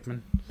Henry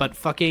Stickmin. But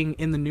fucking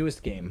in the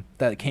newest game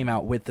that came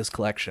out with this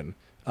collection,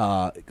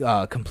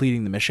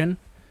 completing the mission.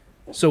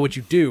 So what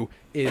you do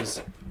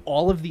is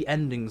all of the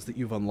endings that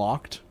you've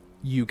unlocked,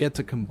 you get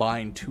to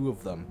combine 2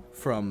 of them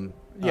from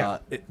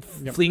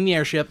fleeing the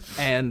airship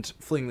and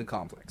fleeing the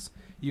complex.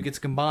 You get to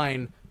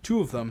combine 2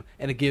 of them,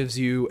 and it gives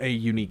you a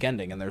unique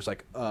ending. And there's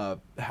like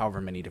however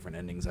many different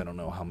endings. I don't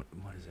know how much.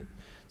 What is it?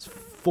 It's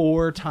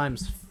 4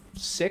 times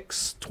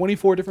 6,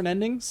 24 different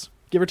endings,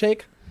 give or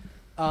take.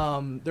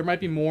 There might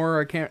be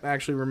more. I can't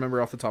actually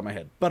remember off the top of my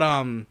head. But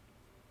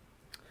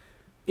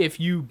if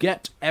you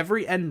get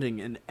every ending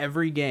in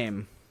every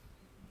game,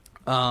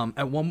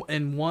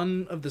 in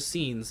one of the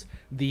scenes,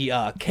 the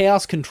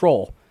Chaos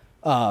Control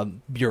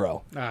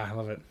Bureau, I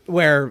love it.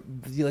 where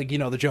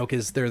the joke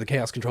is they're the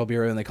Chaos Control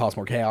Bureau and they cause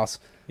more chaos.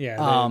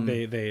 Yeah,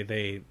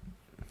 they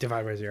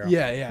divide by 0.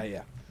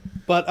 Yeah.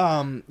 But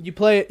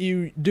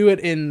you do it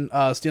in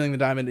Stealing the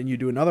Diamond, and you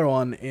do another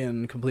one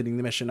in completing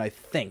the mission. I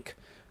think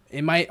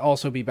it might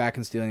also be back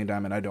in Stealing the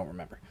Diamond. I don't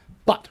remember.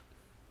 But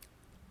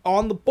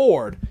on the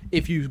board,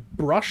 if you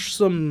brush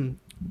some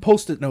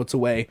Post-it notes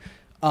away,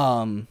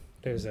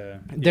 There's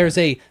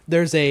a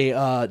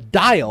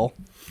dial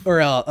or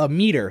a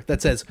meter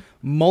that says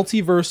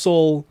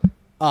multiversal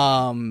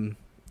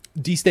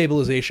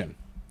destabilization,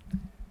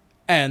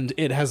 and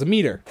it has a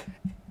meter.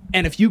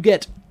 And if you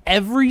get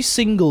every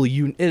single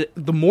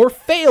the more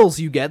fails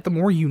you get, the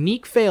more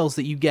unique fails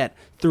that you get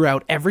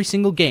throughout every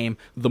single game,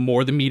 the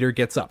more the meter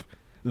gets up,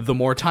 the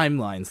more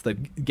timelines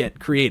that get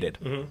created.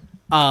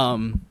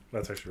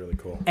 That's actually really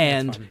cool.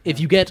 And if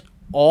you get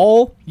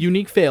all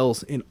unique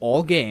fails in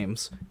all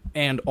games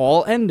and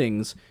all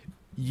endings,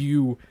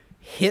 you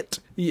hit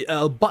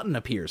a button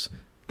appears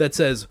that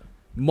says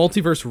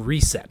multiverse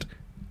reset,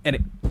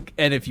 and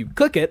if you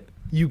click it,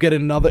 you get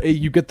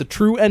the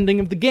true ending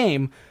of the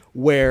game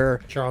where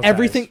Charles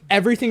everything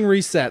dies.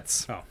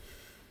 resets. Oh.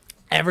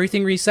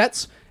 Everything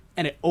resets,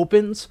 and it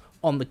opens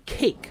on the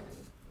cake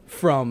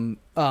from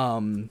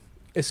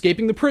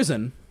escaping the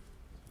prison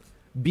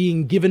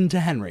being given to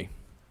Henry.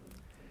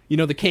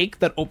 The cake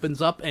that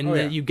opens up and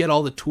then you get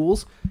all the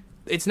tools.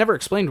 It's never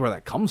explained where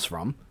that comes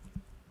from.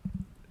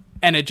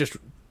 And it just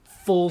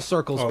full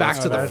circles Oh, back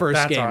to the That- first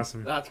that's game.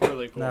 awesome. That's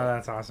really cool. No,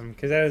 that's awesome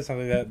because that is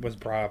something that was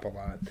brought up a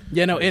lot.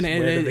 Yeah, no, and Where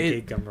did the it,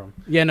 cake come from?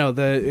 yeah, no,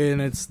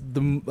 it's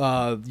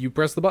the you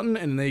press the button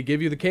and they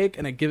give you the cake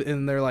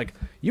and they're like,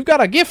 "You've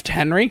got a gift,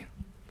 Henry,"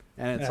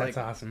 and it's That's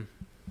like awesome.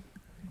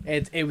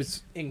 it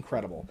was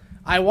incredible.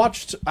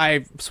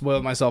 I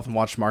spoiled myself and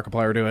watched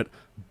Markiplier do it,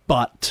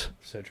 but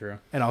So true.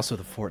 and also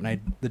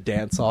the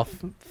dance off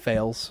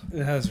fails.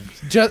 That was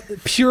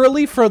Just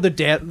purely for the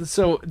dance.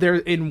 So there,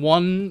 in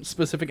one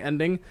specific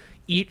ending,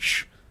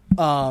 each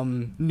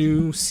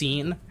new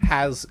scene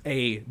has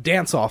a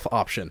dance off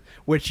option,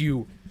 which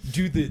you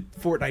do the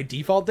Fortnite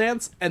default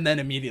dance and then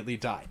immediately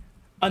die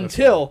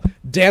until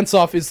dance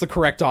off is the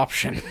correct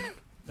option.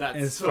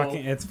 it's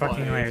fucking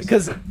hilarious.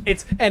 Because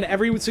and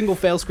every single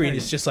fail screen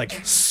is just like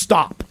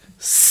stop,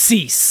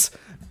 cease,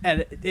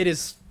 and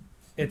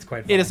It's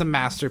quite funny. it is a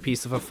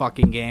masterpiece of a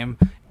fucking game.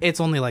 It's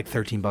only like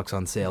 $13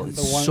 on sale.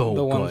 It's so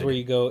the ones good. where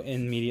you go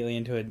immediately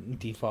into a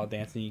default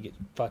dance and you get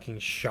fucking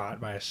shot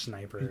by a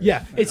sniper.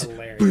 Yeah, it's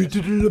hilarious.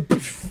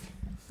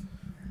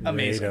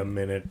 amazing. Wait a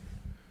minute.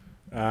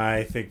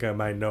 I think I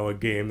might know a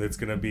game that's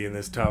gonna be in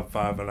this top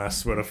 5, and I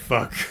swear to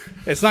fuck.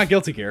 It's not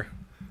Guilty Gear.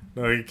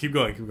 No, you keep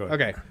going, keep going.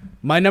 Okay,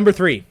 my number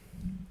 3,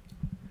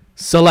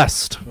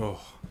 Celeste. Oh.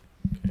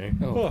 Okay.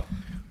 Oh.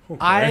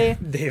 I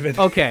David.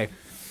 okay.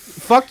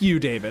 Fuck you,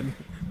 David.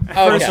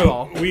 Okay. of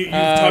all, You've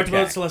talked Okay.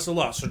 about Celeste a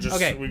lot, so just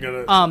Okay. we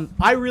gotta.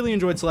 I really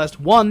enjoyed Celeste.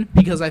 One,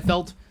 because I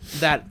felt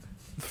that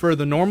for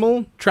the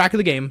normal track of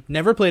the game,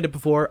 never played it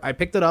before. I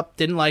picked it up,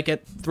 didn't like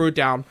it, threw it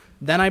down.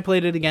 Then I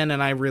played it again,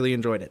 and I really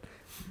enjoyed it.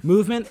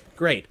 Movement,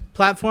 great.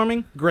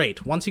 Platforming,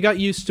 great. Once you got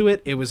used to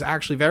it, it was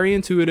actually very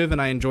intuitive,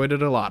 and I enjoyed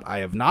it a lot. I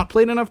have not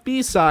played enough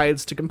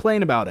B-sides to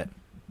complain about it.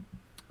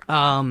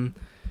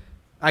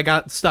 I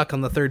got stuck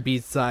on the third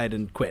B-side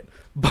and quit.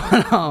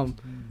 But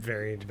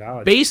Very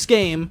valid. base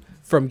game,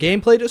 from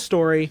gameplay to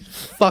story,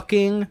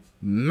 fucking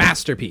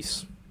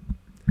masterpiece.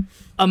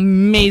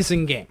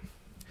 Amazing game.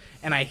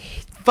 And I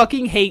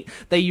fucking hate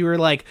that you were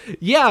like,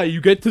 yeah,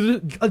 you get to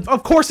the...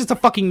 Of course it's a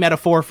fucking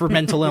metaphor for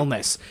mental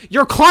illness.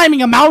 You're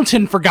climbing a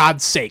mountain, for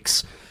God's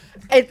sakes.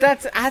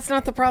 That's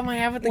not the problem I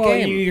have with the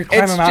game. You're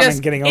climbing It's a mountain just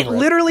and getting It over it.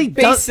 literally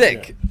does...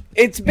 basic.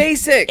 It's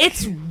basic.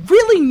 It's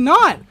really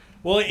not.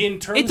 Well, in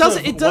terms It does-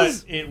 of it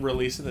does- what it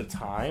released at the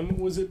time,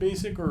 was it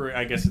basic, or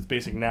I guess it's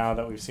basic now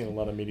that we've seen a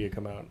lot of media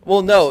come out?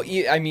 well, no.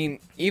 I mean,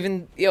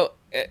 even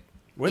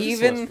When did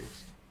even Celeste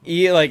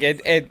release?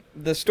 like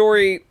the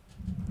story,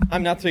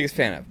 I'm not the biggest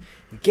fan of.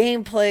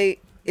 Gameplay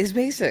is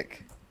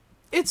basic.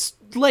 It's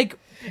like...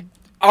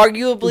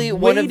 Arguably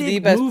one of the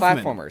Weighted best movement.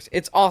 platformers.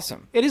 It's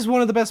awesome. It is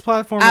one of the best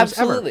platformers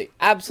Absolutely, ever.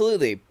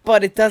 absolutely.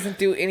 But it doesn't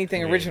do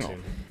anything original.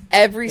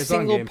 Every It's on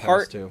single Game Pass,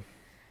 part, too.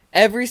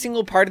 every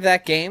single part of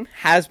that game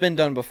has been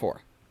done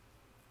before,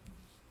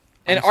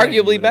 and I'm saying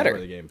you arguably would enjoy better.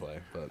 the gameplay,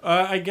 but...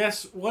 I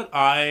guess what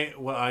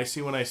I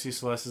see when I see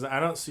Celeste is I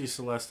don't see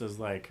Celeste as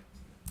like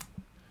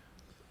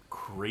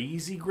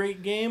crazy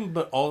great game,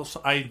 but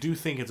also I do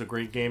think it's a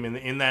great game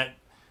in that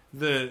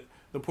the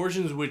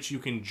portions which you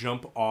can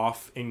jump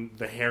off and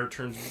the hair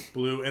turns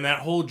blue and that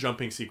whole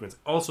jumping sequence.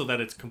 Also that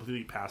it's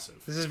completely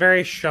passive. This is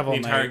very Shovel The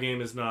entire Knight.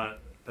 game is not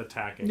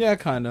attacking. Yeah,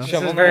 kind of. This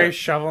Shovel is very Knight.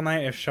 Shovel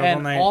Knight if Shovel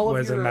And Knight all of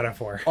was a your-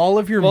 metaphor. All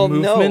of your Well,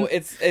 movement... no,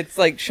 it's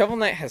like Shovel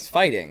Knight has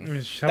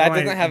fighting. Shovel That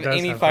Knight doesn't have does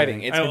any have fighting.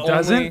 fighting. It's It only,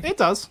 doesn't? It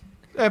does.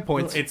 At Well,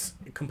 points. it's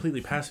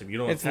completely passive. You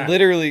don't It's attack.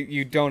 literally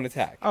you don't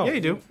attack. Oh, Yeah,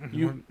 you do.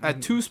 You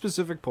at 2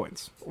 specific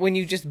points. When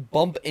you just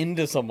bump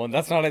into someone,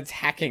 that's not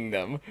attacking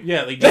them.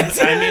 Yeah, like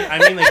I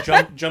mean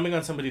like jumping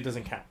on somebody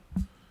doesn't count.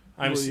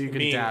 I'm Well, you can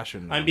being, dash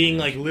and- I'm being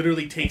like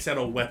literally takes out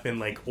a weapon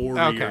like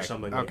Ori or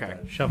something like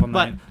that. Shovel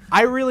But Knight.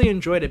 I really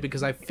enjoyed it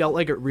because I felt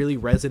like it really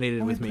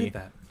resonated Oh, with I me played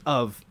that.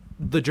 of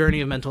the journey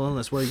of mental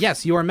illness, where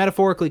yes, you are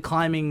metaphorically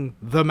climbing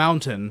the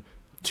mountain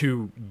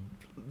to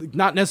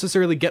not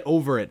necessarily get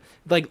over it.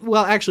 Like,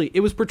 well, actually,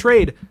 it was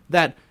portrayed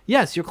that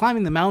yes, you're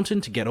climbing the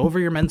mountain to get over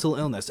your mental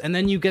illness, and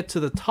then you get to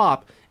the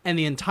top, and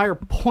the entire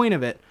point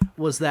of it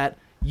was that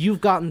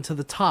you've gotten to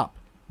the top.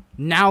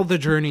 Now the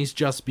journey's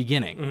just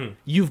beginning.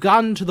 You've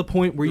gotten to the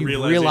point where you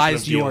realization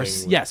realized of your dealing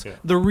with- yes. yeah.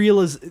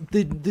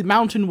 The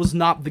mountain was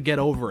not the get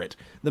over it.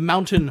 The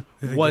mountain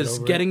was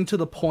over it? getting to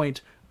the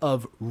point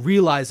of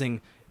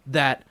realizing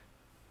that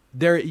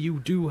there you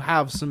do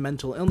have some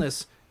mental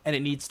illness and it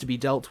needs to be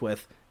dealt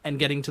with, and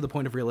getting to the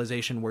point of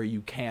realization where you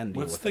can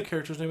deal What's with the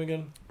character's name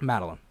again? it.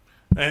 Madeline.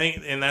 I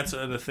think, and that's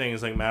the thing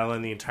is like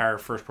Madeline. The entire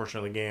first portion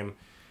of the game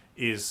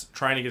is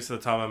trying to get to the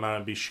top of the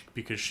mountain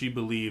because she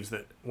believes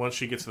that once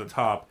she gets to the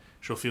top,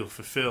 she'll feel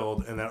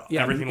fulfilled, and that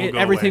everything will go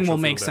away everything and will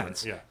she'll make feel better.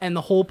 sense. Yeah. And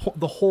the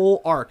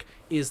whole arc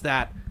is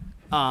that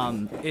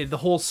the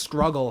whole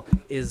struggle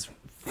is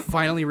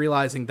finally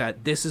realizing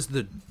that this is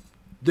the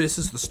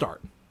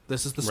start.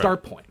 This is the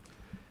start point.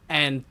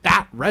 And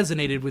that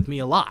resonated with me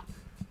a lot.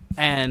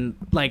 And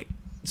like,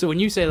 so when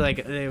you say like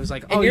it was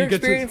like, And oh, your you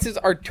get to experiences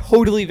are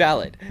totally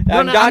valid. No,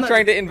 I'm no, not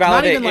trying to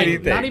invalidate not even,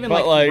 anything. Not even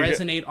but like like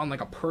resonate on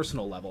like a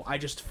personal level. I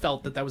just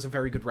felt that was a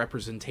very good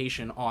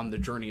representation on the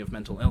journey of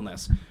mental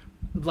illness.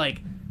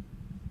 Like,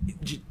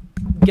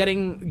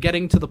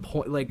 getting to the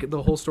point. Like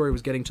the whole story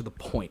was getting to the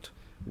point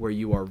where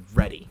you are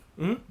ready.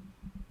 Mm-hmm.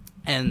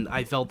 And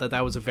I felt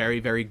that was a very,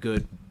 very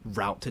good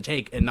route to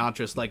take, and not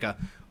just like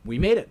we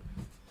made it.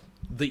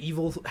 The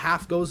evil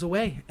half goes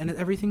away, and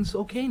everything's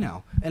okay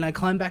now. And I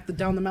climb back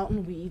down the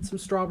mountain. We eat some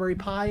strawberry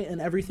pie,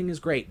 and everything is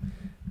great.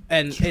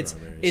 And it's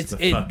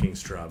fucking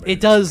strawberry. It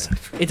does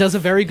a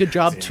very good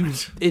job to.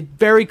 It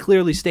very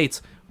clearly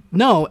states,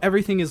 no,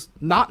 everything is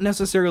not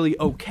necessarily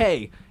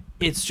okay.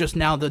 It's just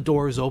now the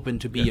door is open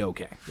to be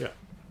okay. Yeah.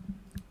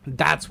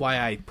 That's why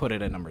I put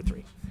it at number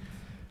 3.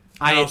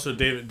 And also,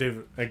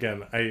 David,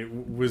 again, I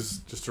was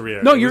just to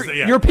react. No,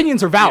 your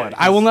opinions are valid. Yeah,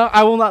 I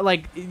will not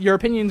like your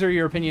opinions are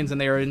your opinions, and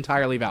they are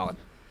entirely valid.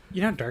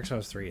 You know, Dark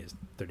Souls 3 is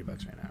 $30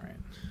 right now, right?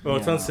 Well,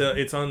 it's on sale.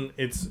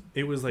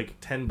 It was like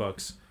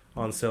 $10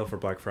 on sale for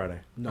Black Friday.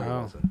 No,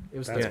 it wasn't. It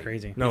was That's 30.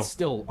 crazy. No, It's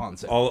still on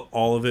sale.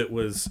 all of it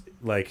was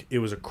like it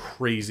was a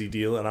crazy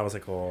deal, and I was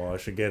like, oh, I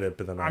should get it,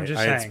 but then I had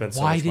saying, spent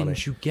so Why much money.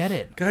 didn't you get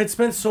it? I had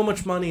spent so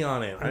much money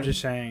on it. I'm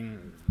just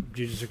saying,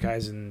 Jujutsu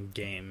Kaisen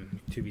game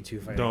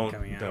 2v2 fighting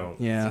coming out.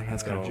 Don't. Yeah, It's like,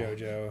 that's oh, good.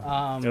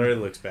 JoJo. It already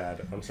looks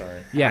bad. I'm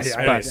sorry. Yes,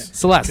 I- but I-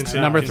 Celeste,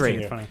 Continue. number Continue.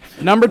 3. It's funny.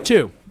 Number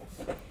 2,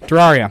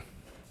 Terraria.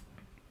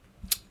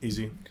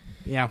 Easy.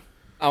 Yeah.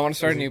 I want to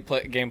start a new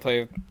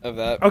gameplay of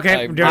that.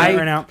 Okay, we're doing it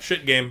right now.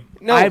 Shit game.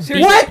 No,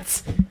 seriously,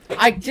 What?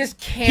 I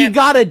just He can't.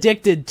 got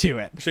addicted to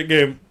it. Shit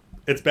game.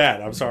 It's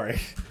bad. I'm sorry.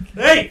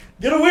 Hey,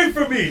 get away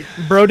from me.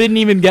 Bro didn't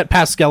even get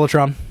past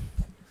Skeletron.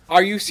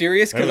 Are you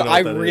serious? I Because don't know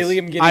I what that really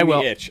is. am getting I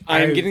will. the itch.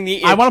 I am getting the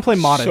itch. I wanna play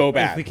modded. so If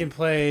bad. we can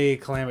play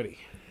Calamity.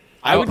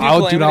 I would do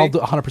I'll Calamity.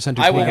 100%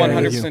 do I will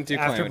Calamity with you. 100% do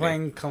After Calamity.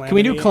 playing Calamity. Can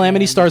we do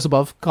Calamity and- Stars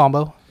Above combo?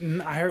 All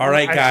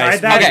right, I guys.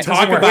 tried that. Okay, It doesn't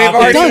talk work. about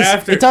We've It this already- does.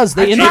 after. It does.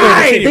 They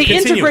tried. integrated. They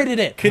Continue. integrated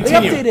it.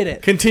 Continue. They updated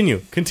it.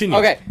 Continue.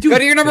 Okay, go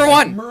to your number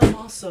 1.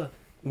 Muramasa.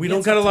 We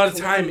don't got a lot of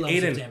time,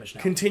 Aiden.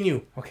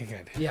 Continue. Okay,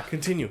 good. Yeah.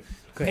 Continue.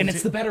 And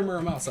it's the better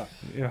Muramasa.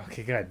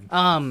 Okay, good.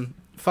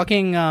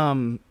 Fucking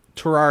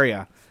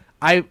Terraria.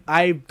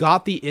 I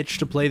got the itch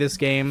to play this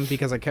game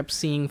because I kept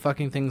seeing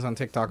fucking things on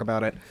TikTok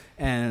about it,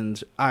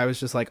 and I was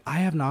just like, I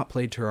have not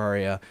played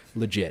Terraria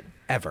legit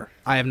ever.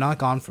 I have not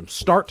gone from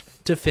start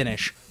to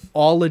finish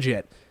all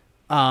legit.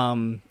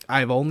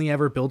 I've only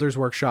ever Builder's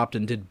Workshopped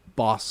and did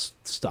boss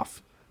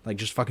stuff, like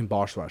just fucking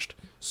boss rushed.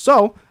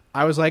 So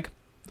I was like,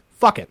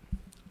 fuck it,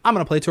 I'm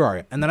gonna play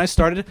Terraria, and then I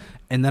started,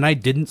 and then I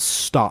didn't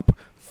stop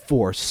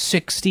for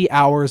 60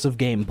 hours of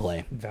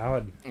gameplay.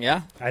 Valid.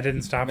 Yeah, I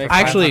didn't stop for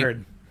Actually-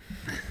 500.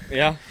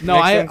 yeah.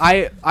 No, Makes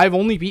sense. I've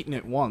only beaten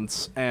it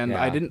once, and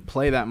Yeah. I didn't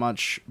play that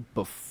much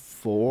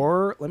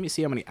before. Let me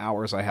see how many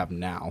hours I have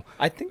now.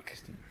 I think.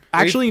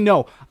 Actually,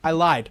 no, I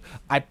lied.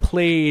 I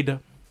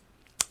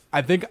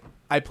think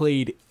I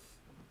played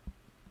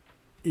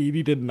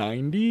 80 to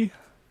 90.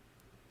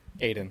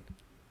 Aiden,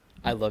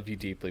 I love you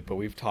deeply, but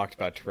we've talked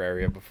about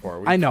Terraria before.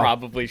 We I know.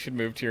 probably should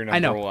move to your number I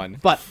know, 1.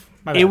 but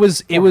My it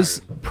bad.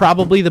 was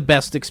probably the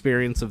best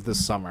experience of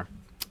this summer.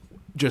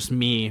 Just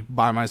me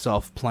by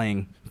myself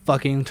playing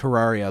fucking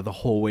Terraria the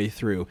whole way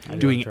through,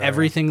 doing Terraria.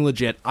 everything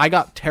legit. I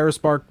got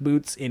Terraspark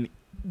boots in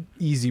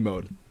easy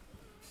mode.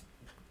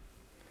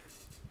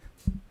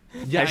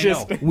 Yeah, I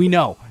know. We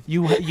know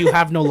you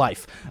have no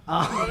life.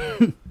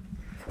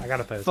 I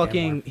gotta play this game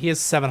Fucking, more. he has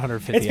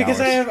 750 It's because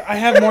hours. I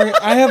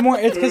have more.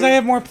 It's because I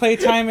have more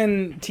playtime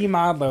in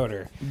T-Mod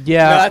Loader.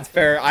 Yeah, No, that's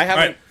fair. I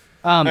haven't.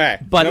 right.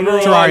 Okay. but Number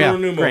one, Terraria,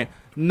 Numo. great.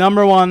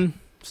 Number 1,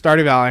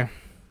 Stardew Valley.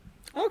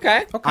 Okay. I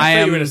I thought you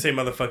am. were gonna say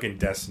motherfucking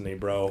Destiny,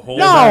 bro. Holy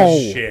No!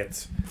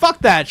 shit. Fuck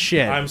that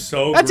shit. I'm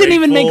so That didn't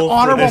even make grateful for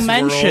honorable this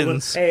world.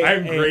 mentions. Hey,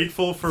 I'm hey,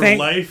 grateful for thank-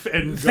 life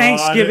and God.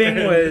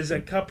 Thanksgiving was a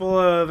couple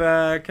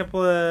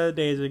of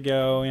days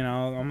ago. You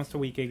know, almost a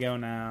week ago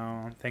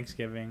now.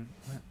 Thanksgiving.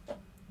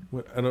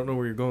 What? I don't know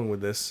where you're going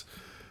with this.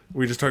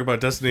 We just talked about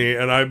Destiny,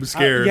 and I'm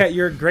scared. Yeah,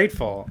 you're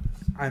grateful.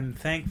 I'm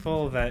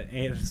thankful that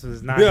this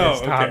was not No,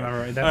 his top okay.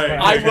 number. That's All right.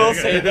 why I will Okay.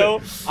 say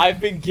though, I've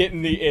been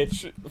getting the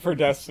itch for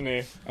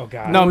Destiny. Oh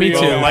god. No, me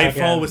Bro, too.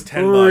 Lightfall was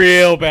 $10.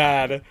 Real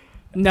bad.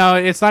 No,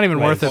 it's not even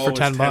worth it Lightfall for was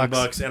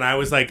 $10. And I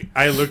was like,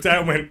 I looked at it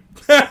and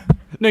went,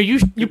 No, you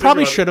think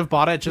probably about it. should have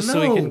bought it just so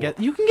No. you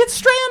can get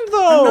Strand I'm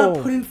though.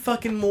 not putting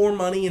fucking more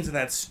money into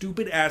that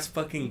stupid ass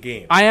fucking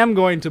game. I am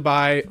going to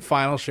buy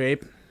Final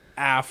Shape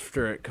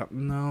after it comes.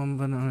 No,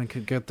 but I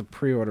could get the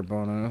pre-order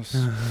bonus.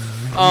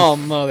 Oh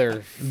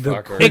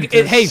motherfucker.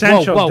 Hey,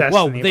 Essential whoa!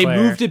 Destiny They player.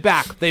 moved it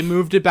back. They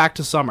moved it back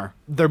to summer.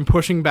 They're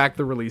pushing back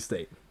the release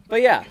date.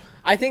 But yeah,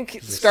 I think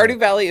Stardew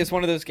Valley is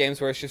one of those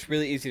games where it's just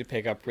really easy to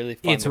pick up, really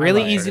fun. It's to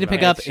really play. easy to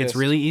pick up. It's It's just-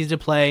 really easy to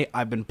play.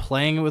 I've been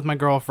playing it with my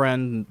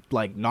girlfriend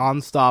like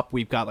nonstop.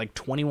 We've got like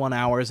 21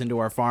 hours into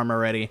our farm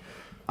already.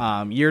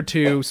 Year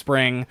 2,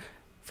 spring.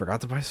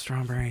 Forgot to buy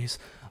strawberries.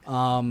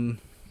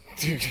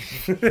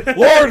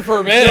 Lord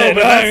forbid. No,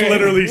 but that's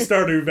literally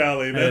Stardew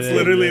Valley. That's It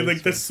literally is.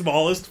 like the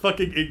smallest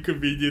fucking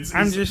inconvenience.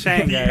 I'm is just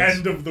saying, the guys.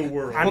 end of the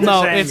world. I'm Well, just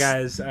no, saying,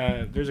 it's-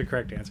 guys. There's a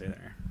correct answer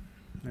there.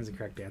 There's a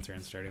correct answer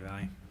in Stardew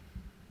Valley.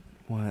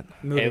 What?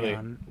 Moving Haley.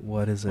 on.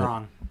 What is it?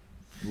 Wrong.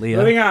 Leah?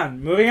 Moving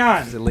on. Moving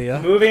on. Is it Leah?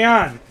 Moving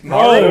on.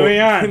 No, Moving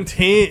on.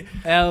 Contain.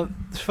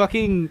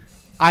 fucking,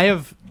 I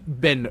have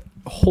been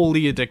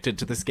wholly addicted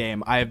to this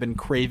game. I have been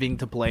craving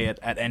to play it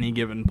at any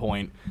given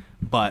point,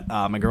 but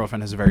my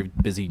girlfriend has a very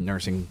busy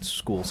nursing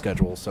school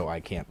schedule, so I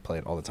can't play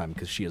it all the time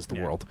because she is the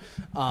world.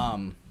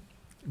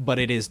 But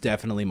it is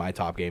definitely my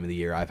top game of the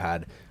year. I've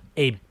had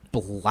a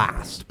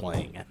blast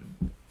playing it.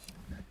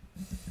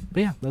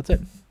 But yeah, that's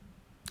it.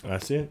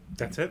 That's it.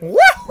 That's it.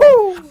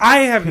 Woohoo! I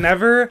have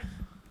never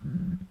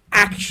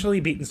actually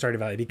beaten Stardew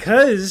Valley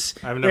because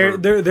I've never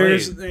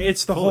there's played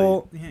it's the fully.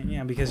 whole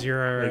because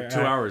you're Like 2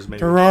 hours,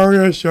 maybe.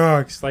 Terraria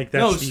sucks. Like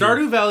that's No, the-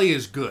 Stardew Valley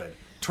is good.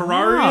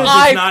 Terraria No.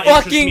 does not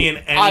interest me in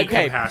any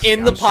capacity.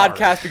 in the I'm sorry.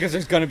 podcast because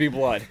there's gonna be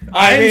blood.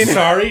 I'm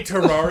sorry,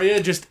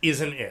 Terraria just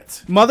isn't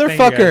it.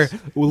 Motherfucker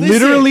Thank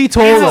literally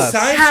Listen, told it's a us.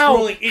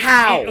 side-scrolling-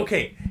 How?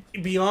 Okay,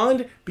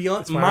 beyond why we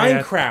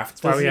had-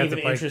 Minecraft why we doesn't had even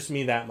to play- interest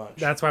me that much.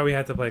 That's why we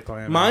had to play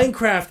Calamity.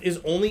 Minecraft is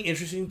only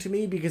interesting to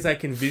me because I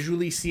can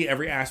visually see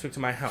every aspect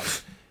of my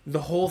house.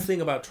 The whole thing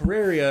about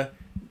Terraria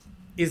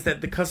is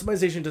that the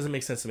customization doesn't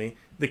make sense to me.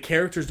 The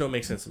characters don't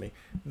make sense to me.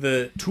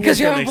 The tools Because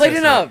you don't haven't make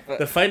played sense to me. enough.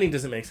 The fighting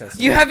doesn't make sense to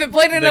me. You haven't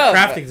played The enough.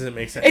 crafting doesn't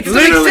make sense. It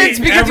doesn't make sense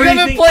because you haven't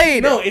everything-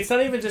 played. No, it's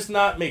not even just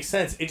not make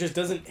sense. It just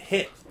doesn't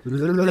hit.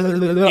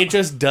 It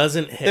just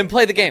doesn't hit. Then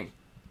play the game.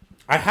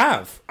 I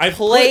have. I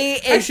Play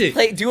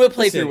do a playthrough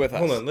listen, with us.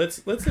 Hold on.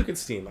 Let's look at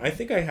Steam. I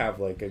think I have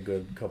like a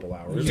good couple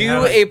hours. Do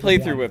Yeah. a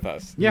playthrough with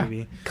us. Yeah,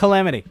 Maybe.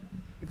 Calamity.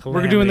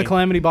 We're doing the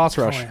Calamity boss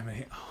rush.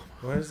 Calamity.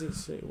 Oh, Why does it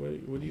say?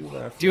 What do you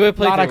laugh? Do a playthrough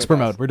Not with expert us.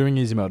 mode. We're doing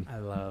easy mode. I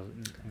love.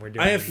 We're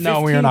doing. I have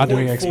No, we are not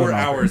doing 15.4 expert mode.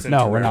 hours. In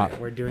No, we're Terraria. not.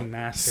 We're doing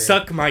master.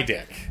 Suck my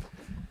dick.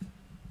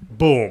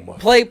 Boom.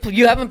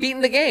 You haven't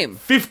beaten the game.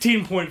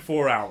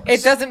 15.4 hours.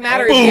 It doesn't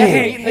matter Boom. if you haven't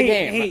Hey, beaten the hey,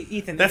 game. hey,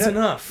 Ethan. That's that-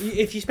 enough.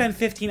 If you spend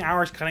 15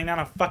 hours cutting down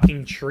a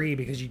fucking tree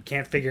because you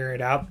can't figure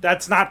it out,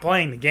 that's not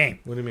playing the game.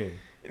 What do you mean?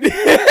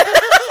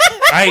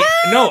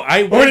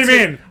 I. What do you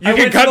mean? You I can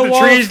went to cut the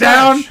wall of trees flesh.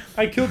 down?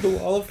 I killed the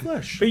wall of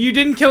flesh. But you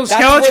didn't kill That's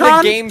Skeletron? where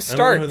the game I don't know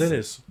starts. who that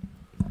is.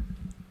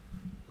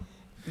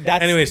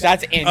 Anyways,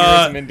 that's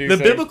aneurysm The inducing.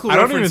 biblical I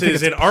don't even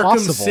references think in it's Arkham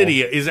possible.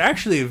 City is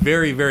actually a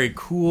very, very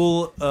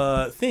cool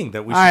thing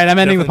that we. All right, I'm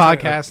ending the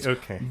definitely talk podcast. about.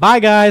 Okay. Bye,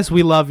 guys.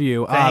 We love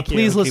you. Thank you.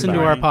 Please listen to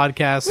Keep our buying.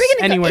 podcast We're gonna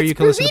go- anywhere it's you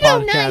can listen to the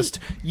burrito podcast.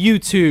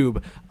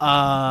 YouTube,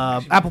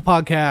 Apple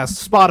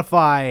Podcasts,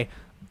 Spotify.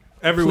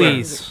 Everywhere.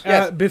 Please.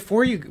 Yes. Before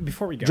we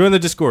go. Join the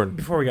Discord.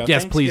 Before we go.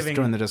 Yes, please Thanksgiving-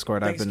 join the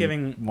Discord. I've been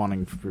Thanksgiving-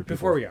 wanting for people.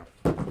 Before we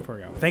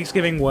go.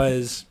 Thanksgiving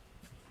was,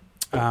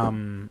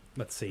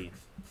 let's see,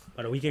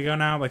 about a week ago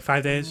now, like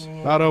 5 days.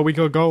 About a week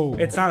ago.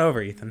 It's not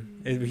over,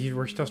 Ethan.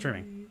 We're still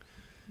streaming.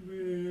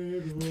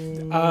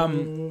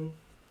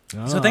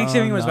 So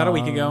Thanksgiving was about a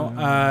week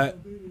ago.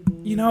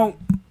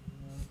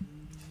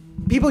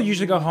 People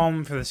usually go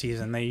home for the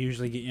season. They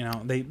usually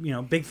get,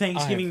 big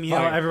Thanksgiving meal.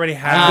 fire. Everybody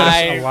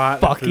has a lot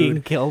of fucking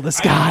food. kill this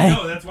guy.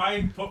 know. That's why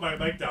I put my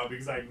mic down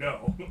because I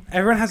know.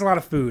 Everyone has a lot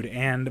of food,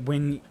 and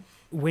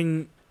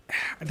when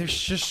there's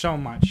just so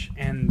much,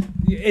 and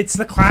it's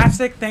the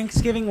classic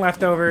Thanksgiving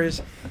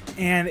leftovers.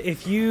 And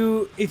if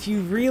you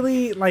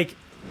really like,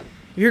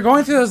 if you're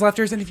going through those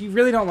leftovers, and if you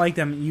really don't like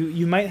them,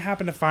 you might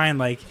happen to find,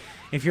 like,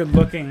 if you're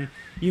looking,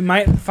 you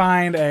might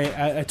find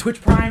a Twitch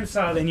Prime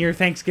sub in your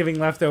Thanksgiving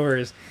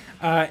leftovers,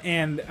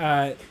 and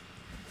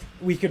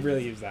we could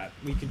really use that.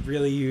 We could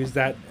really use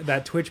that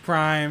Twitch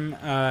Prime.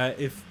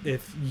 If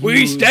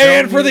you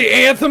don't use-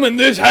 anthem in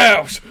this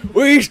house.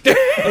 We stand.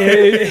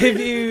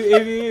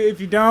 if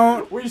you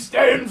don't, We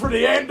stand for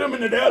the anthem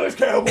and the Dallas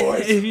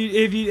Cowboys. if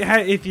you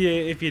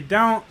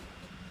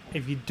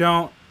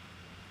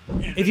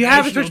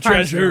have a Twitch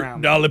Prime stream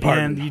around, Dolly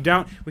Parton. and you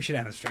don't, we should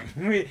end the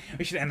stream.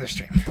 We should end the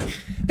stream.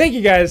 Thank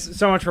you guys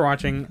so much for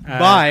watching.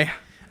 Bye.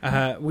 We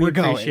We're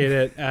going. appreciate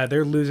it.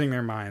 They're losing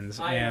their minds,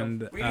 I know.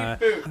 and We need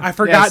food. I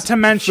forgot Yes, to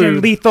mention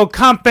food. Lethal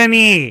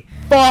Company.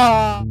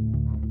 Bye.